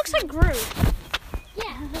 no, it looks like Groot.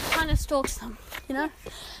 Yeah. It just kind of stalks them, you know?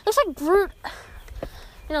 Looks like Groot.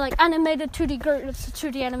 You know, like animated 2D Groot. It's a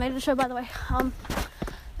 2D animated show, by the way.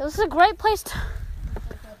 This is a great place to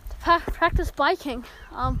practice biking.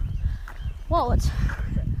 Whoa,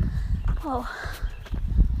 whoa.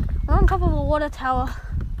 We're on top of a water tower.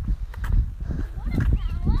 Yeah,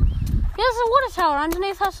 there's a water tower.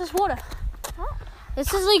 Underneath us is water. Huh?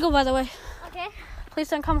 This is legal, by the way. Okay. Please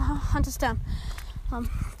don't come hunt us down. If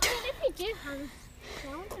you do hunt,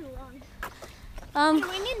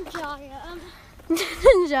 we need Jaya.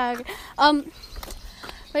 Ninja.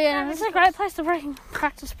 But yeah, this is a great place to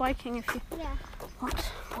practice biking if you Yeah.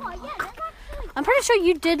 want. Oh, yeah, that's actually. I'm pretty sure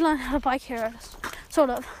you did learn how to bike here, Otis. Sort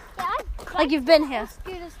of. Yeah, Like you've been here.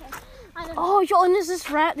 Scooters here. I don't know. Oh, yo, and there's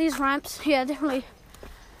these ramps. Yeah, definitely.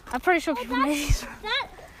 I'm pretty sure people made these. I'm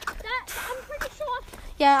pretty sure.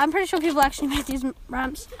 Yeah, I'm pretty sure people actually made these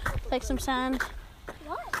ramps. Like some sand,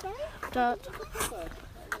 What? Sorry? dirt.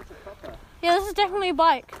 Yeah, this is definitely a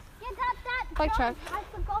bike. Yeah, that Bike track. I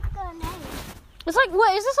forgot the name. It's like,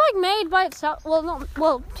 wait, is this like made by itself?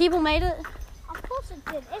 Well, people made it. Of course it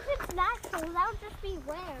did. If it's natural, that would just be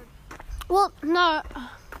weird. Well, no.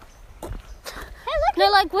 Hey, look. No,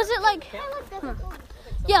 like, was it like, Hey, look, there's a boat.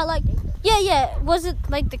 yeah, like, yeah. Was it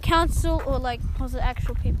like the council or like, was it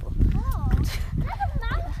actual people? Oh, there's a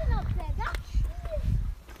mountain up there. That's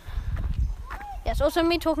Yes, also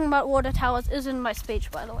me talking about water towers is in my speech,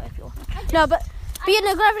 by the way, if you want. No, but yeah,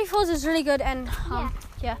 no, Gravity Falls is really good, and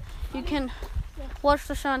yeah, you can watch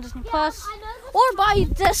the show on Disney Plus I know this. or buy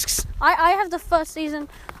discs. I have the first season.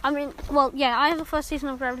 I have the first season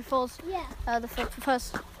of Gravity Falls. Yeah. The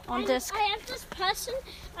first on And disc. I have this person.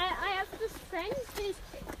 I have this friend who's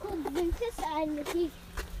called Lucas, and he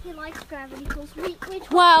likes Gravity Falls. We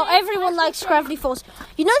Wow, everyone likes Gravity Falls.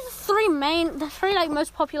 You know the three like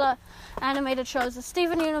most popular animated shows: the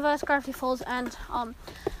Steven Universe, Gravity Falls, and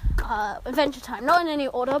Adventure Time. Not in any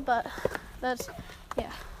order, but that's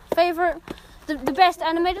favorite. The best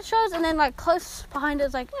animated shows, and then like close behind it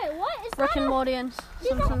is like Wait, what is Rick that? and Morty and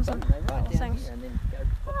Simpsons and They right all down things. here and then go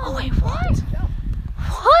pop Oh up wait, and what? jump.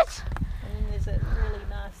 What? And then there's that really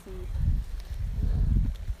nasty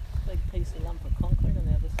big piece of lump of concrete on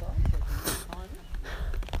the other side. So if you climb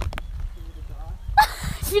it, you would die.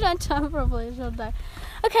 If you don't time properly, you'll die.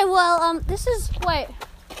 Okay, well, this is wait.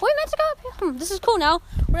 Were we meant to go up here? This is cool now.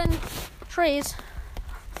 We're in trees.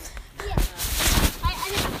 Yeah.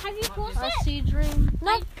 Have you paused I it? see dream.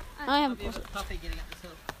 No, I haven't Have you paused ever puffy getting up this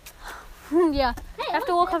it. hill? Yeah, Hey, I have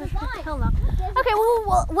to walk up there's a a guy. hill now. Okay,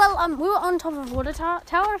 we were on top of a water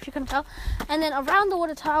tower, if you can tell, and then around the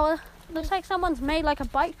water tower, looks like someone's made like a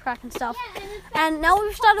bike track and stuff. Yeah, and it's And now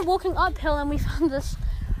we've started walking uphill, and we found this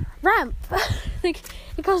ramp. Like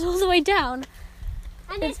it goes all the way down.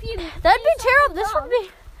 and if you That'd be terrible. This would be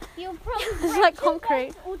you'll probably It's break like two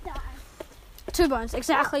concrete. bones or die. 2 bones,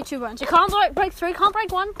 exactly 2 bones. You can't break 3, can't break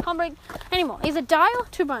 1, can't break anymore. Either die or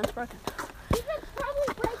 2 bones broken. You could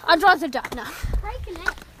probably break I'd rather die. No. breaking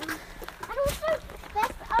it. And also,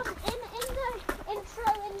 there's in the intro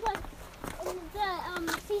in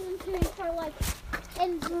the season 2 intro, like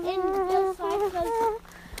in the cycles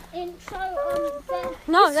intro,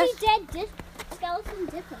 No, you that's see dead skeleton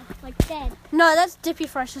Dipper, like dead. no, that's Dippy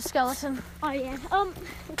Fresh's skeleton. Oh yeah.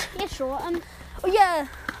 Yeah, sure. Oh yeah.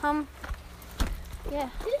 Yeah.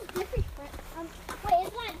 Who's Dippy Fresh? Wait,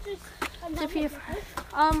 isn't that just another Dippy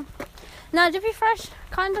Dipper? No, Dippy Fresh.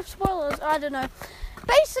 Kind of spoilers. I don't know.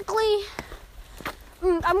 Basically,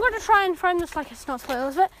 I'm going to try and frame this like it's not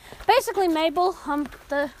spoilers, but basically Mabel,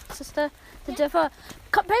 the sister, the Dipper,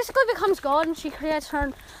 basically becomes God, and she creates her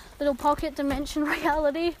own little pocket dimension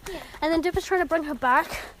reality. Yeah. And then Dipper's trying to bring her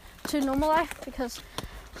back to normal life because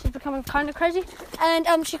she's becoming kind of crazy. And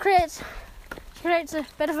she creates a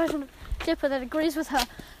better version of Dipper that agrees with her,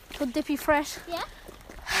 called Dippy Fresh. Yeah.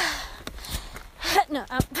 No,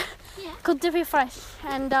 Yeah. called Dippy Fresh.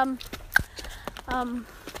 And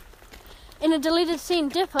in a deleted scene,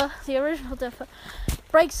 Dipper, the original Dipper,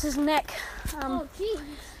 breaks his neck. Oh jeez.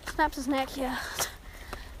 Snaps his neck, yeah.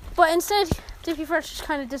 But instead, Dippy Fresh just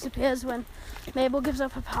kind of disappears when Mabel gives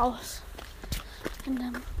up her powers. And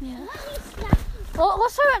yeah. Let me snap. Well,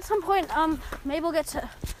 also at some point, Mabel gets a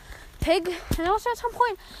pig, and also at some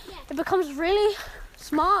point, Yeah. it becomes really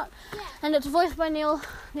smart, Yeah. and it's voiced by Neil.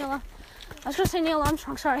 I was gonna say Neil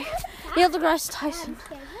Armstrong. Sorry, Neil deGrasse Tyson. I'm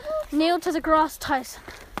scared. Neil to the Grass Tyson.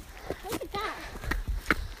 Look at that.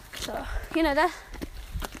 So you know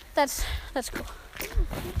that's cool.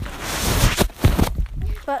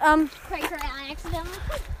 But Cray cray, I accidentally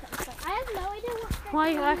clicked cray cray. I have no idea what cray why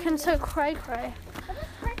are you cray acting is. so cray? What does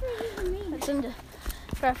cray cray even mean? It's in the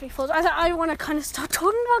Gravity Falls. I want to kind of start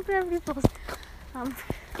talking about Gravity Falls.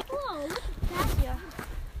 Whoa, look at that. Yeah.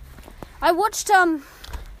 I watched oh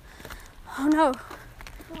no.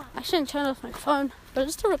 What? I shouldn't turn off my phone, but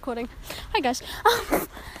it's still recording. Hi guys.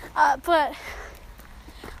 But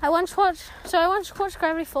I once watched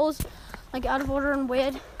Gravity Falls, like Out of Order and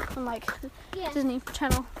Weird on like Yeah. Disney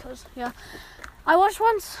Channel, cause yeah. I watched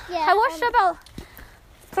once. Yeah, I watched it about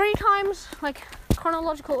 3 times, like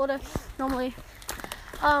chronological order normally.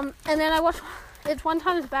 And then I watched it 1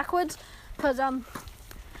 time backwards, cause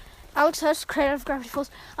Alex Hurst, creator of Gravity Falls,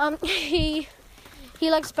 he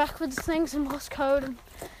likes backwards things and Morse code, and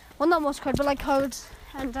well, not Morse code, but like codes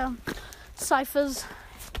and ciphers,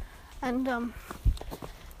 and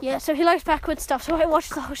yeah. So he likes backwards stuff. So I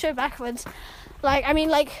watched the whole show backwards. I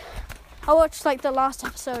watched like the last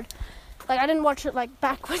episode. Like I didn't watch it like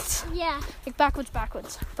backwards, Yeah. like backwards,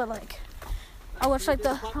 but like I watched like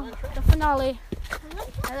the finale,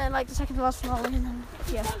 and then like the second to last finale, and then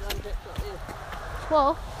yeah.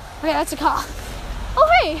 Well, okay, that's a car. Oh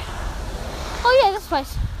hey! Oh yeah, this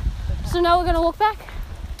place. So now we're gonna walk back.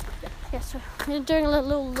 Yeah, so we're doing a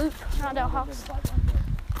little loop around our house.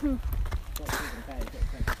 We've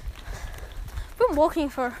been walking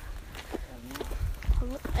for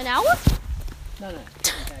an hour. No.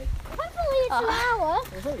 Okay. Hopefully it's an hour.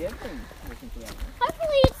 We've already been walking for that.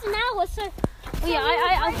 Hopefully it's an hour. So Yeah,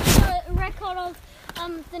 I a record of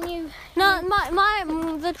the new. No, the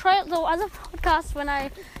other podcast when I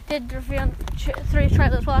did review on 3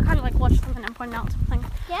 trailers. Well, I kind of like watched them and then pointed out something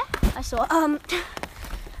Yeah. I saw.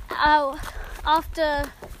 After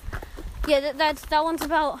that one's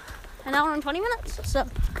about an hour and 20 minutes. So,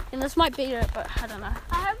 and this might be it, but I don't know.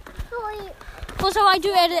 Hopefully. Also, I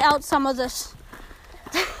do edit out some of this.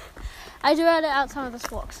 I do edit out some of this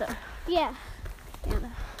walk, so Yeah. you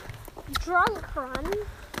know. Drunk run.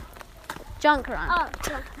 Junk run. Oh,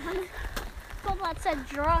 drunk run. Thought that said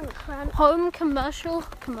drunk run. Home commercial.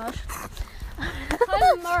 Home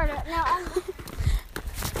murder. Now,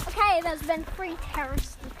 okay, there's been 3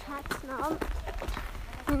 terrorist attacks now.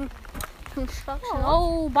 Construction.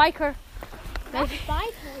 Oh, biker. That's Maybe.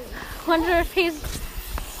 biking. Wonder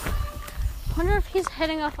if he's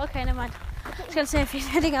heading off. Okay, never mind. I was gonna say if he's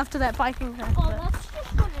heading after that biking track. Oh, But, that's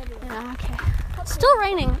just what it is. yeah, okay. It's still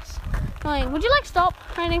raining. It's annoying. Would you like stop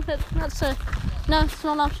raining? That's a no. It's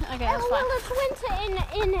not an option. Okay, that's fine. Well, it's winter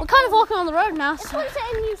in We're kind of walking on the road now. It's So winter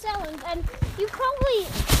in New Zealand, and you probably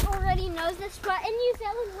already know this, but in New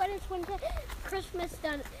Zealand, when it's winter, Christmas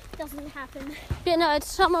doesn't happen. yeah, no, it's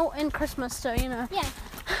summer and Christmas. So you know, Yeah.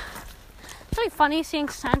 it's really funny seeing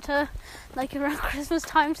Santa like around Christmas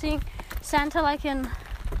time. Seeing Santa like in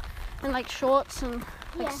like shorts and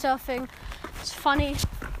like Yeah. surfing. It's funny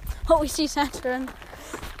what we see Santa in.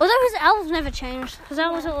 Although his elves never changed, because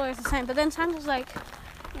elves are always the same. But then Santa's like,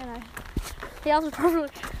 you know, the elves are probably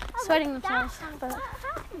sweating themselves. But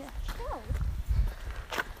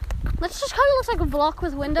this just kind of looks like a block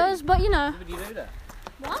with windows. But you know, What do you do that?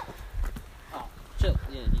 What? Oh, chill.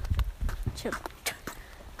 Yeah. chill.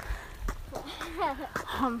 Are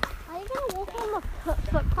you gonna walk on the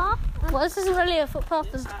footpath? Well, this isn't really a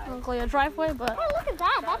footpath. This is technically a driveway, but Oh, look at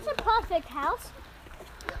that. That's a perfect house.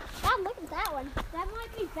 Dad, look at that one. That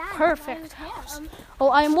might be bad. Perfect house. Oh,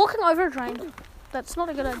 I am walking over a drain. That's not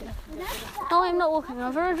a good idea. No, I'm not walking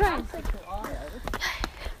over a drain.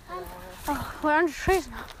 Oh, we're under trees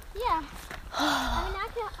now. Yeah. I mean, I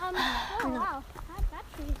can, oh wow. That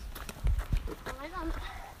tree's fine.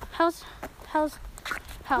 How's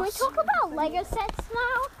Can we talk about Lego sets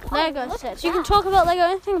now? Lego look sets. at You can that. talk about Lego,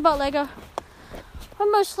 anything about Lego.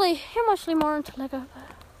 You're mostly more into Lego.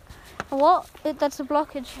 What? That's a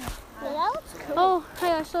blockage. Yeah, that looks cool. Oh,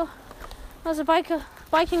 hey, I saw there was a biker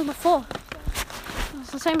biking before.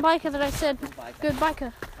 It's the same biker that I said, good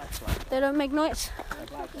biker. They don't make noise.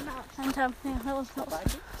 And yeah, that was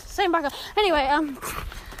same biker. Anyway,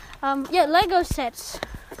 yeah, Lego sets.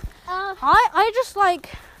 I just like.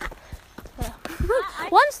 Yeah.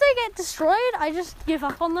 Once they get destroyed, I just give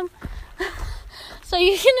up on them. So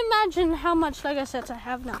you can imagine how much Lego sets I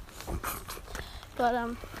have now. But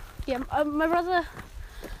yeah, my brother.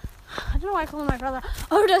 I don't know why I call him my brother.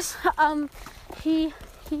 Otis. He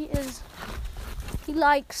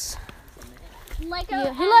likes. Lego.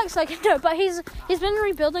 Yeah, he likes like no, but he's been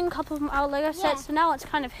rebuilding a couple of our Lego sets, so now it's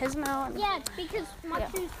kind of his now. And Yeah, because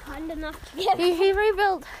Matthew's kind enough to get he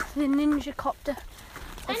rebuilt the Ninja Copter.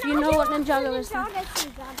 If you know what Ninjago is. Then. Look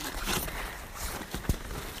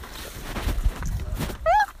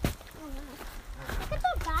at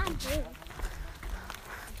the bamboo.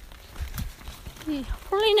 He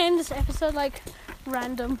probably named this episode like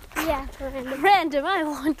random. Yeah, Random. I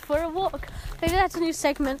went for a walk. Maybe that's a new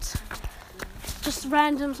segment. just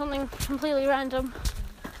random, something completely random.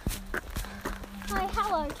 Hi,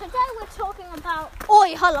 hello. Today we're talking about...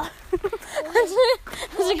 Oi, hello.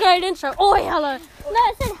 That's a great intro. Oi, hello. No,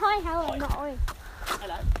 I said hi, hello, not oi.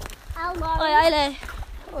 Hello. Hello. Oi, hello.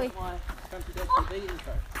 Oi. My Grumpy Dad TV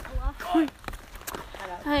intro. Hello.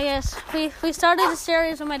 Hello. Yes, we started a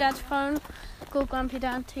series on my dad's phone called Grumpy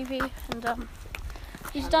Dad TV, and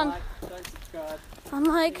he's done. Like, don't subscribe.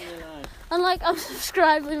 Unlike Leave me alone.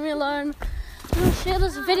 unsubscribe, leave me alone. I'm gonna share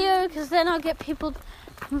this video because then I'll get people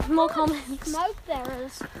more comments. Smoke there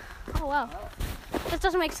is. Oh wow, this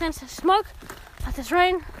doesn't make sense. There's smoke, but there's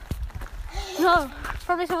rain. No,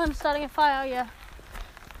 probably someone's starting a fire. Yeah,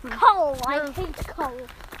 Coal. I No. hate coal.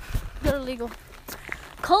 they're illegal.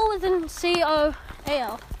 Coal with an COAL,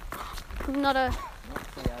 not a.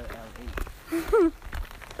 COLE.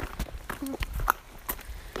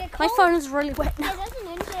 Yeah, My coal. phone is really wet Yeah, now. there's an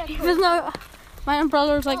internet. Even though my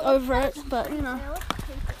umbrella is like over it, but you know.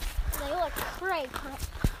 They look cray cray.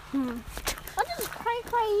 Hmm. What does cray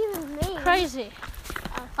cray even mean? Crazy.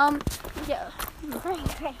 Yeah. Cray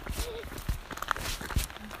cray.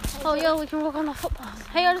 Oh yeah, we can walk on the footpath.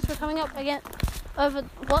 Hey Otis, we're coming up again over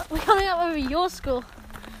what? We're coming up over your school.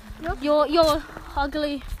 Your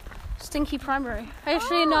ugly, stinky primary.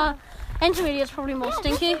 Actually, no, intermediate's probably more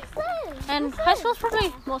stinky, and high school's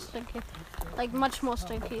probably more stinky, like much more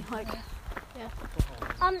stinky. Like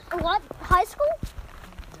What? High school?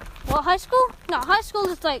 what? High school? No, high school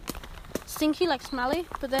is like stinky, like smelly,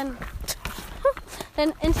 but then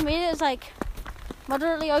then intermediate is like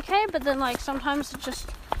moderately okay, but then like sometimes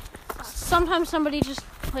somebody just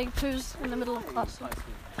like poos in the middle of class.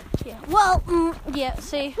 Yeah. Well, yeah.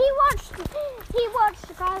 See. He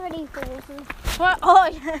watched Gravity Falls. And What? Oh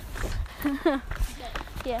yeah.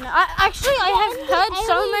 Yeah. No. I have heard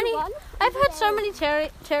so many. I've heard so many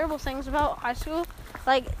terrible things about high school,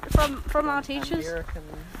 like from our teachers. American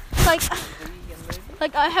Like TV and movies.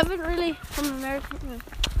 like I haven't really from American.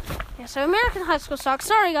 Yeah. So American high school sucks.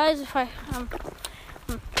 Sorry guys if I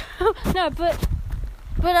no, but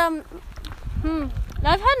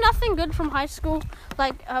I've had nothing good from high school.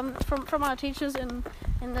 Like from our teachers in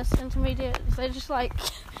this intermediate. They're just like.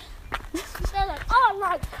 they're like, oh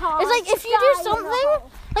my god. It's like if you do something,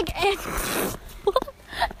 like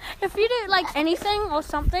if you do like anything or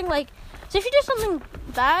something, like so if you do something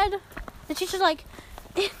bad, the teacher's like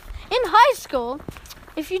in high school,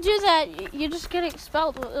 if you do that, you just get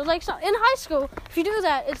expelled. Like so, in high school, if you do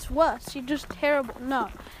that, it's worse. You're just terrible. No,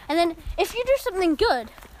 and then if you do something good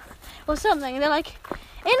or something, they're like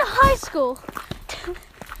in high school.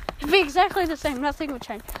 It'd be exactly the same. Nothing would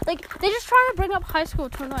change. Like they're just trying to bring up high school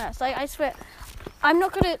to annoy us. Like I swear, I'm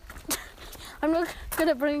not good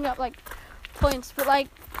at bringing up like points, but like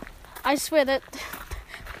I swear that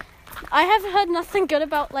I have heard nothing good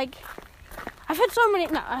about like I've heard so many.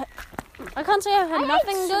 No, I can't say I've heard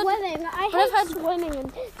nothing hate good. swimming. I but I've hate had- swimming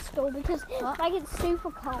in school because What? like it's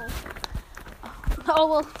super cold. Oh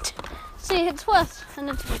well, see, it's worse than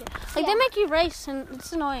intermediate. Like they Yeah. make you race, and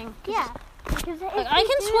it's annoying. 'Cause, Yeah. Because Like I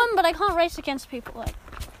can swim, but I can't race against people. Like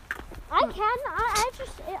I can.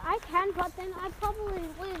 I can, but then I probably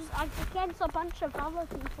lose against a bunch of other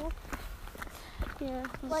people. yeah,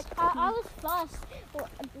 Like I was first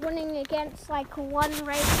winning against like one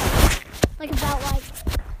race, like about like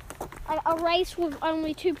a race with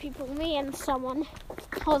only two people, me and someone.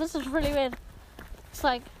 Oh, this is really weird. It's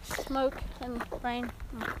like smoke and rain.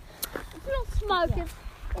 It's not smoke.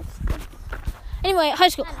 It's Anyway, high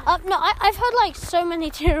school. No, I've heard like so many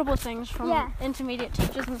terrible things from Yeah. intermediate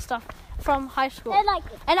teachers and stuff from high school. they're like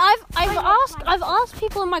And I've high asked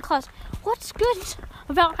people in my class what's good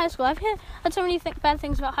about high school. I've heard so many bad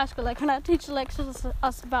things about high school. Like when our teacher lectures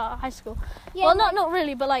us about high school. yeah, Well, like, not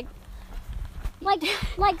really, but like like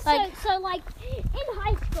Like- so like in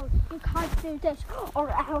high school you can't do this or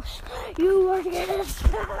else you will get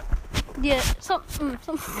expelled. yeah, something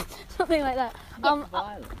like that. Violent.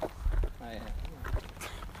 Oh, yeah.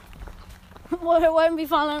 Well, it won't be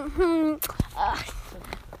violent.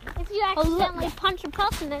 If you accidentally punch a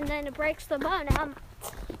person and then it breaks the bone,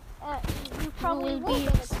 you probably Will will be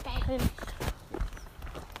get expelled.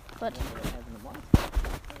 But Having a wife.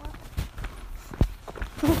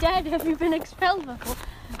 Dad, have you been expelled before?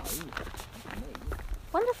 No.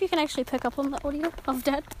 Wonder if you can actually pick up on the audio of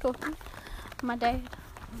Dad talking. My dad.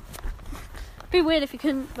 Be weird if you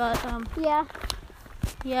couldn't, but Yeah.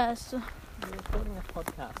 yes, We're recording a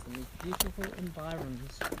podcast in these beautiful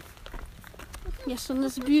environs. yes, and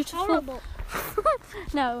this beautiful. Horrible.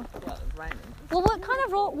 No, Well, it's raining. well, we're kind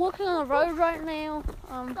of walking on the road right now.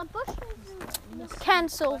 The bushes.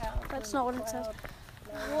 Cancel. That's not what it says.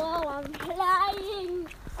 Whoa, I'm flying.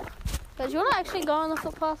 But do you want to actually go on the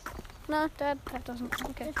footpath? No, Dad doesn't.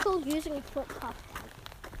 Okay. It's called using a footpath.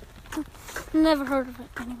 Never heard of it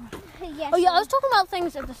anyway. Yes. Oh yeah, I was talking about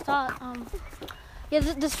things at the start. Yeah,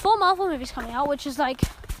 there's 4 Marvel movies coming out, which is like,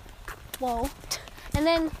 whoa. And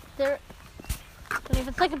then there, don't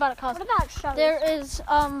even think about it, cause What about shows? there is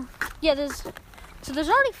there's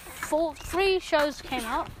already 3 shows came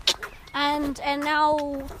out, and now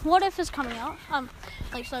What If is coming out.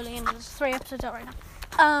 Like slowly, and there's 3 episodes out right now.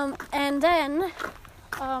 And then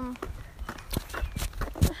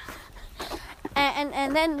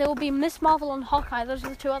And then there will be Miss Marvel and Hawkeye. Those are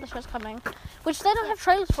the 2 other shows coming, which they don't have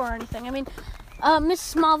trailers for or anything. I mean,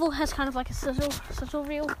 Miss Marvel has kind of like a sizzle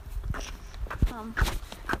reel,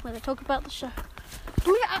 where they talk about the show. I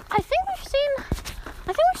mean, I think we've seen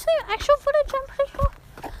actual footage. I'm pretty sure,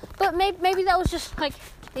 but maybe that was just like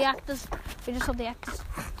the actors. We just saw the actors.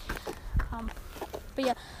 But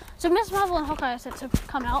yeah, so Miss Marvel and Hawkeye are set to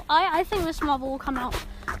come out. I think Miss Marvel will come out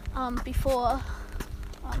before.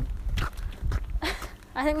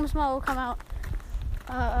 I think Miss Marvel will come out.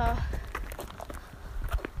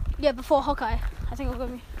 Before Hawkeye. I think it'll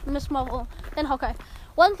go Miss Marvel, then Hawkeye.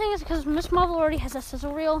 One thing is because Miss Marvel already has a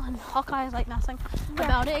sizzle reel, and Hawkeye is like nothing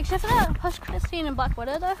about it, except for that post-credit scene in Black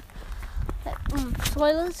Widow, though.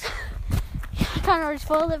 Spoilers. I can't already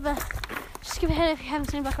spoil it, but just give a hint if you haven't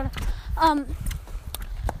seen Black Widow.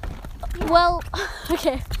 Well,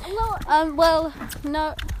 okay.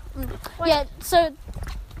 No. Yeah, so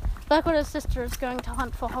Black Widow's sister is going to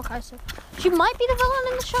hunt for Hawkeye, so she might be the villain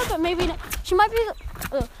in the show, but maybe not. She might be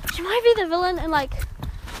the villain in like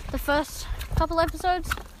the first couple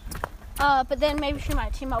episodes, but then maybe she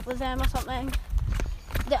might team up with them or something.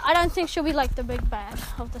 I don't think she'll be like the big bad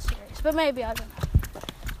of the series, but maybe, I don't know.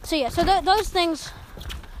 So yeah, so those things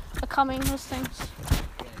are coming. Those things.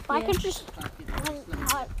 I could just. Oh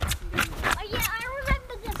yeah, I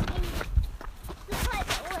remember this thing.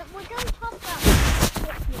 We're going to talk about.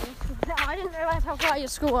 I didn't realize how far your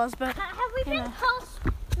school was, but Have we been past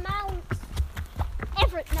Mount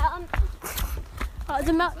Everett? No,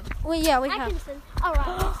 the Mount. Well, yeah, we have. Atkinson. All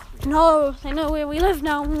right. No, they know where we live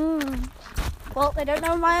now. Well, they don't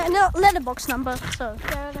know my letterbox number, so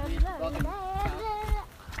I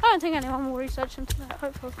don't think anyone will research into that.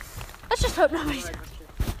 Hopefully, let's just hope nobody's.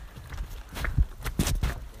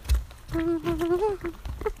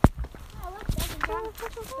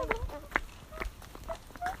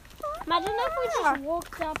 Imagine if we just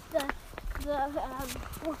walked up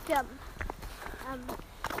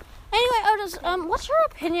Anyway, Otis, what's your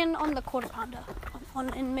opinion on the Quarter Pounder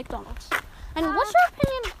in McDonald's? And what's your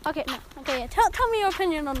opinion? Okay, yeah. Tell me your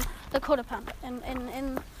opinion on the Quarter Pounder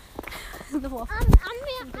in the waffle.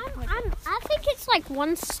 I think it's like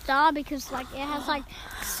 1 star because like it has like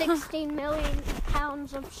 16 million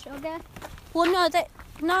pounds of sugar. Well, no,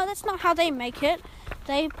 that's not how they make it.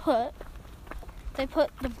 They put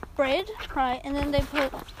the bread, right, and then they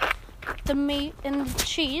put the meat and the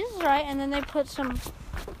cheese, right, and then they put some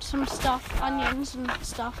stuff, onions and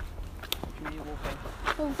stuff.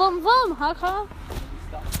 Vroom vroom, huh, Carl?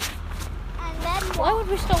 And then why would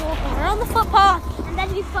we still walking around the footpath? And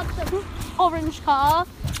then you put the orange car.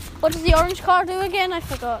 What does the orange car do again? I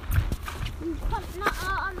forgot.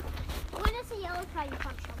 When it's a yellow car, you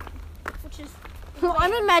punch something, which is. Well,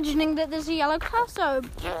 I'm imagining that there's a yellow car, so.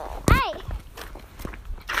 Hey.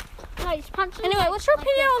 No, he's punching. Anyway, what's your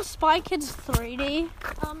opinion on Spy Kids 3D?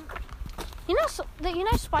 You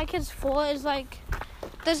know, Spy Kids 4 is like,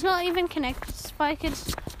 there's not even connected to Spy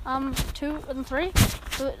Kids 2 and 3.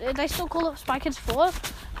 So they still call it Spy Kids 4,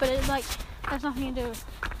 but it's like has nothing to do with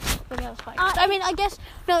the other Spy Kids. I mean, I guess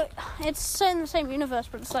no, it's set in the same universe,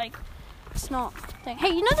 but it's like it's not a thing. Hey,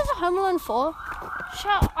 you know there's a Home Alone 4?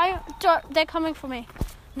 They're coming for me.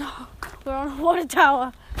 No, we're on a water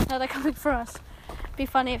tower. No, they're coming for us. Be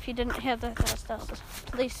funny if you didn't hear the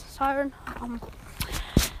police siren.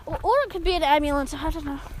 Or it could be an ambulance. I don't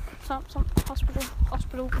know. Some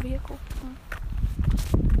hospital vehicle.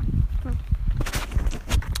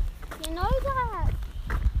 You know that?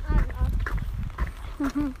 I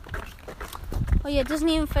don't know. Oh yeah,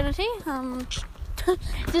 Disney Infinity.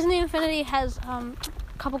 Disney Infinity has a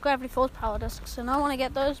couple Gravity Falls power discs, and I want to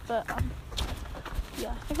get those, but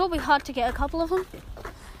yeah, it will be hard to get a couple of them.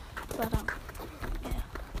 But yeah,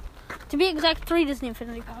 to be exact, 3 Disney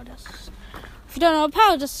Infinity power discs. If you don't know what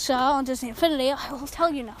power discs are on Disney Infinity, I will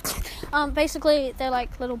tell you now. Basically, they're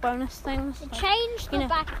like little bonus things. Like, change the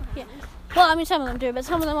background. Yeah. Well, I mean, some of them do, but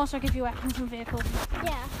some of them also give you weapons and vehicles.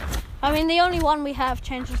 Yeah. I mean, the only one we have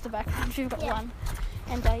changes the background if you've got one.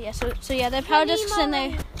 And so yeah, they're power discs, and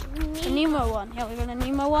the Nemo one. Yeah, we got a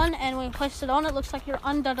Nemo one, and when you place it on, it looks like you're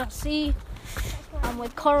under the sea.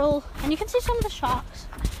 with coral, and you can see some of the sharks.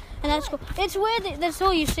 And that's cool. It's weird. That's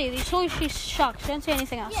all you see. You see sharks. You don't see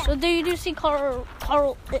anything else. Yeah. So you do see coral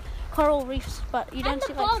reefs, but you don't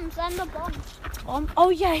see bombs. And the bombs. bombs. Oh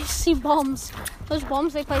yeah, you see bombs. Those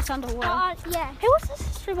bombs they place underwater. Yeah. Hey, what's this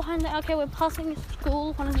history behind that? Okay, we're passing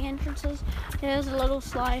school, one of the entrances. There's a little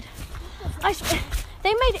slide.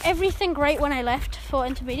 They made everything great when I left for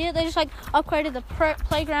intermediate. They just like upgraded the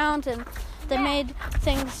playground, and they made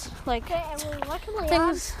things like Luckily, things.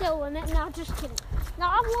 I'm still in it. No, just kidding. No,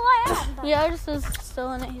 I am. But Yeah, Otis is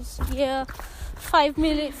still in it. He's year 4,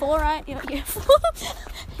 right? Year 4.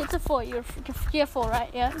 It's a 4. You're year 4, right?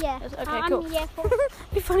 Yeah. Yeah. Yes, okay, I'm cool. year 4. It'd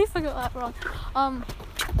be funny if I got that wrong.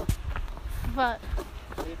 But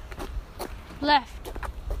left.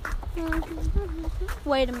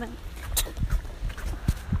 Wait a minute.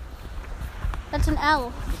 That's an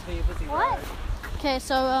L. Just be a busy What? road. Okay,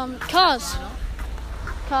 so cars.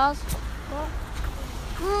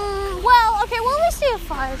 Well, okay. Will we see a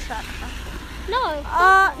fire truck? No.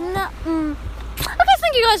 No. Okay,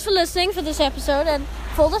 thank you guys for listening for this episode and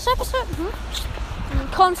for this episode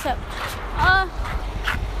concept.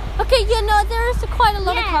 Okay, there is quite a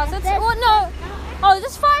lot of cars.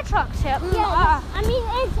 There's fire trucks here. I mean,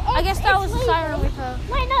 it's I guess that it's was the legal. siren we heard.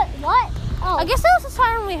 Wait, no. What? Oh. I guess that was the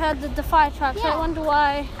siren we heard, the fire truck. So Yeah. I wonder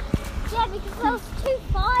why. Yeah, because there was 2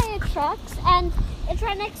 fire trucks, and it's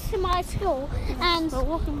right next to my school, and We're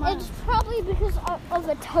walking by. it's probably because of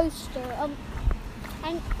a toaster.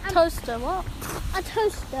 And Toaster. What? a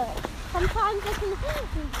toaster. Sometimes it can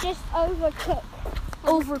just overcook.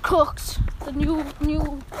 Overcooked. The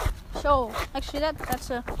new show. Actually, that's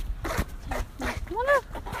a. I wonder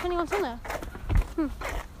if anyone's in there.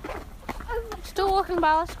 Still walking by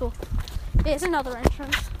our school. There's another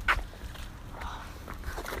entrance.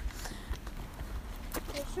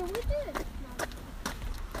 What should we do?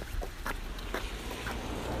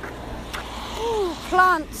 Ooh,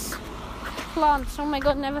 plants. Oh my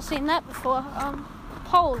god, never seen that before.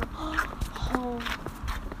 Pole. Oh.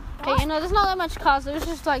 Okay, there's not that much cars. There's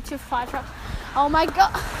just like 2 fire trucks. Oh my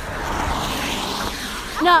god.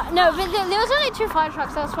 No, but there was only 2 fire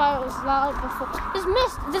trucks. That's why it was loud before. There's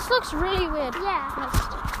mist. This looks really weird. Yeah.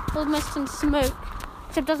 Mist. Full of mist and smoke.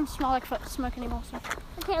 Except it doesn't smell like smoke anymore. So.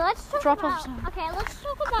 Okay, let's talk Drop about. off some. Okay, let's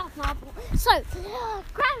talk about Marvel. So,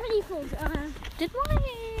 Gravity Falls. Did my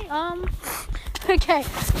okay,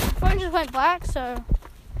 phone just went black, so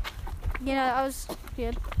I was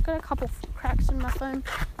weird. Got a couple cracks in my phone.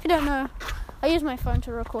 If you don't know, I use my phone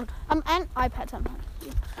to record. And iPad sometimes.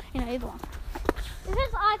 Either one. If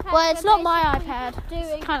it's iPad, Well, it's we're not my basically iPad. Doing,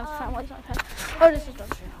 It's kind of family's iPad. Oh, this is done.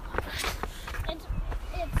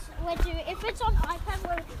 If it's on iPad,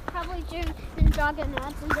 we're probably doing the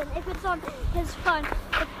Juggernauts, and then if it's on his phone,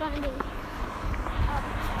 it's going to be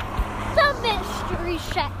the mystery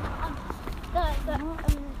shack.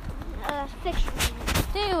 The fiction.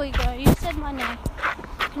 There we go. You said my name.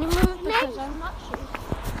 Can you move? Because Name's not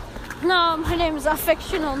you. No, my name is a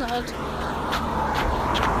fictional nerd.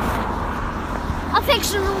 A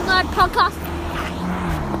fictional nerd podcast.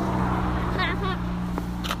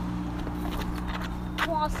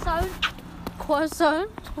 Croissant?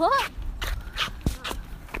 What?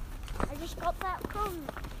 I just got that from.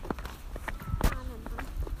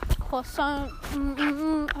 Croissant.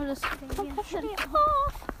 I'll just Did you even watch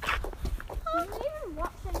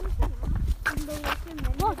anything else?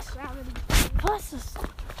 What? What's this?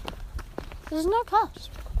 There's no cars.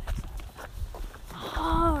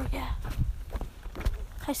 Oh yeah.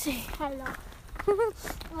 I see. Hello.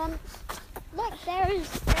 Look, there is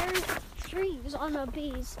trees on the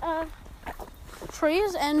bees.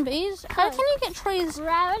 Trees and bees? How can you get trees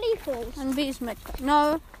Gravity Falls. and bees mixed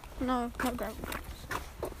up? No gravity.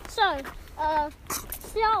 So,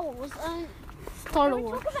 Star Wars. Star Can we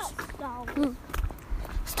Wars. talk about Star Wars?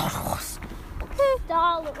 Star Wars.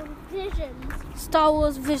 Star Wars Visions. Star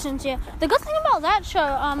Wars Visions, yeah. The good thing about that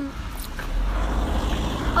show,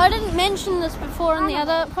 I didn't mention this before in the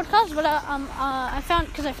other podcast, but I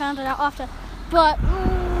found it out after. But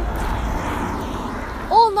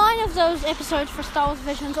all 9 of those episodes for Star Wars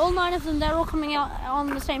Visions, all 9 of them, they're all coming out on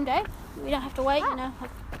the same day. We don't have to wait,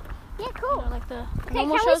 Yeah, cool. like the Okay,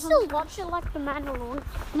 normal can we shows. still watch it like The Mandalorian?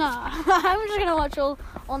 No, I'm just gonna watch all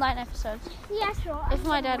 9 episodes. Yeah, sure. If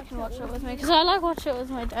my dad can watch it with me, because I like watching it with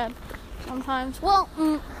my dad sometimes. Well,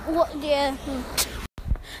 yeah.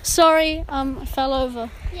 Sorry, I fell over.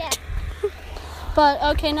 Yeah. But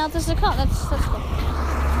okay, now there's a car. That's good.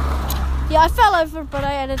 Yeah, I fell over, but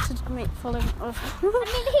I edited me falling over. I mean,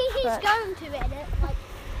 he's Right. going to edit. Like,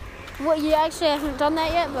 Well, you actually haven't done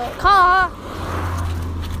that yet, but car.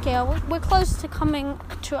 Okay, we're close to coming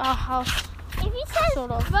to our house. if If you say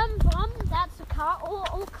Sort of. bum, that's a car,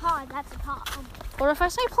 or car, that's a car. Or if I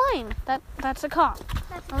say plane, that's a car,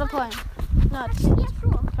 That's not a plane. No, it's Actually, yeah,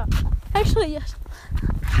 sure. a car. Actually, yes.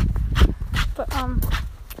 But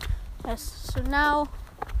yes. So now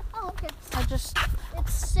Oh, okay. I just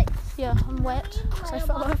It's 6. I'm wet because I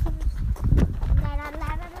fell over.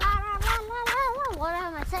 What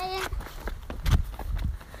am I saying?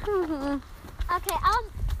 Mhm. Okay,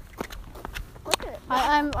 look at it.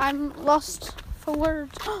 I'm lost for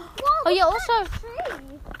words. Whoa, Oh yeah. look Also, at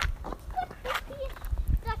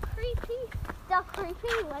that tree. The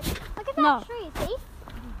creepy one. Look at that No. tree, see?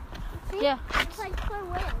 See? yeah. It's like so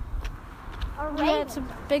weird. A raven. Yeah, it's a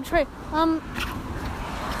big tree. Vom.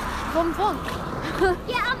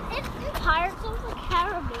 Yeah, in Pirates of the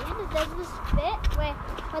Caribbean, there's this bit where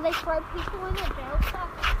they throw people in a jail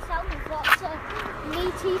cell with lots of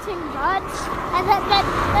meat-eating birds, and then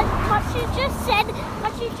what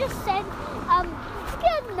you just said,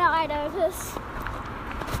 good night, Otis.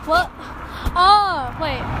 What? Oh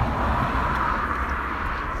wait.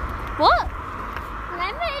 What?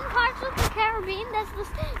 Remember in Pirates of the Caribbean, there's this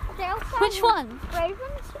jail cell Which with one?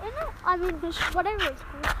 ravens in it? I mean, whatever it's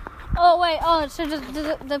called. Oh wait. Oh, so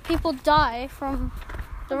the people die from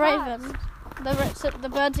the Birds. raven. The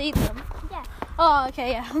birds eat them. Yeah. Oh,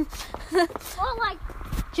 okay, yeah. Or like,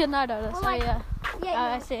 Good night, Otis. Or Oh like- yeah. yeah,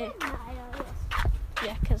 I see. Good night, Otis.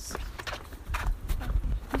 Yeah, because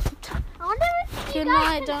I wonder if you Good guys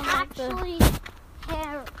night, can don't like the- actually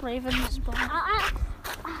hear. ravens born.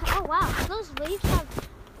 Oh wow, those leaves have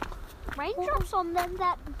raindrops on them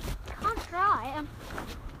that can't dry.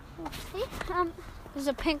 See? There's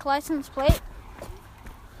a pink license plate.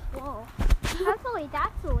 Whoa. Hopefully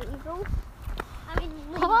that's illegal. I mean,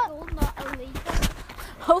 legal, What? not illegal.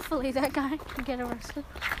 Hopefully that guy can get arrested.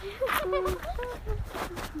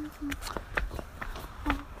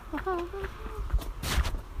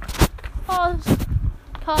 Oh, there's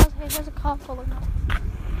cars. Hey, there's a car pulling up.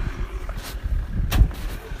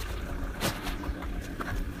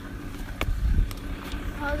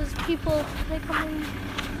 Oh, there's people. They coming.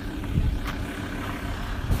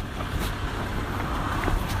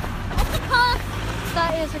 It's a car.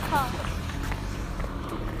 That is a car.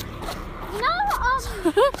 No,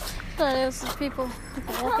 That is people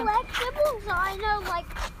walking. collectibles. I know, like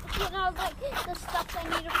the stuff they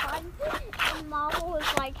need to find in Marvel is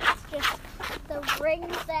like just the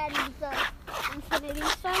rings and the Infinity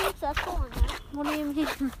Stones. That's all I know. What do you mean?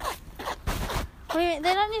 What do you mean?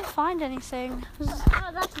 They don't need to find anything. Oh,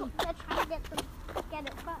 that's what they're trying to get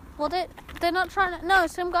it back. Well, they're not trying to. No,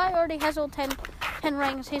 some guy already has all 10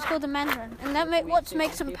 rings. He's called the Mandarin, and that what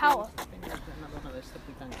makes him power.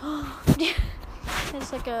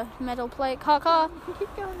 It's like a metal plate. Car.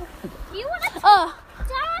 Do you want to Oh,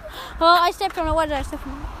 Dad? I stepped on it. What did I step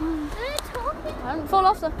on? They're talking. I didn't fall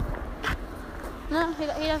off though. No, he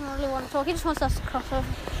doesn't really want to talk. He just wants us to cross over.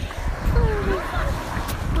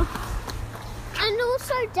 And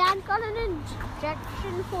also, Dad got an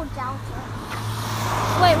injection for Delta.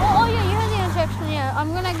 Wait, well, oh yeah, you had the injection. Yeah,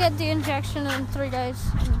 I'm gonna get the injection in 3 days.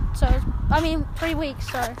 So, 3 weeks.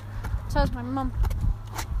 Sorry. So is my mum.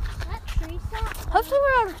 That tree sap. Hopefully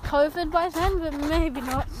we're out of COVID by then, but maybe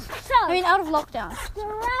not. So, I mean, out of lockdown.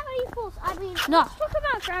 Gravity Falls. I mean, No. let's talk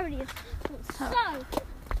about Gravity Falls. So,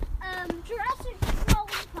 Jurassic World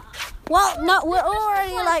Park. Well, no, we're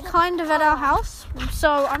already like kind of at our house,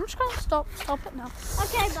 so I'm just gonna stop it now.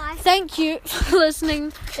 Okay, bye. Thank you for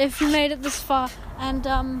listening. If you made it this far, and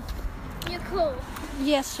You're cool.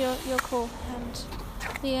 yes, you're cool. And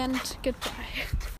the end. Goodbye.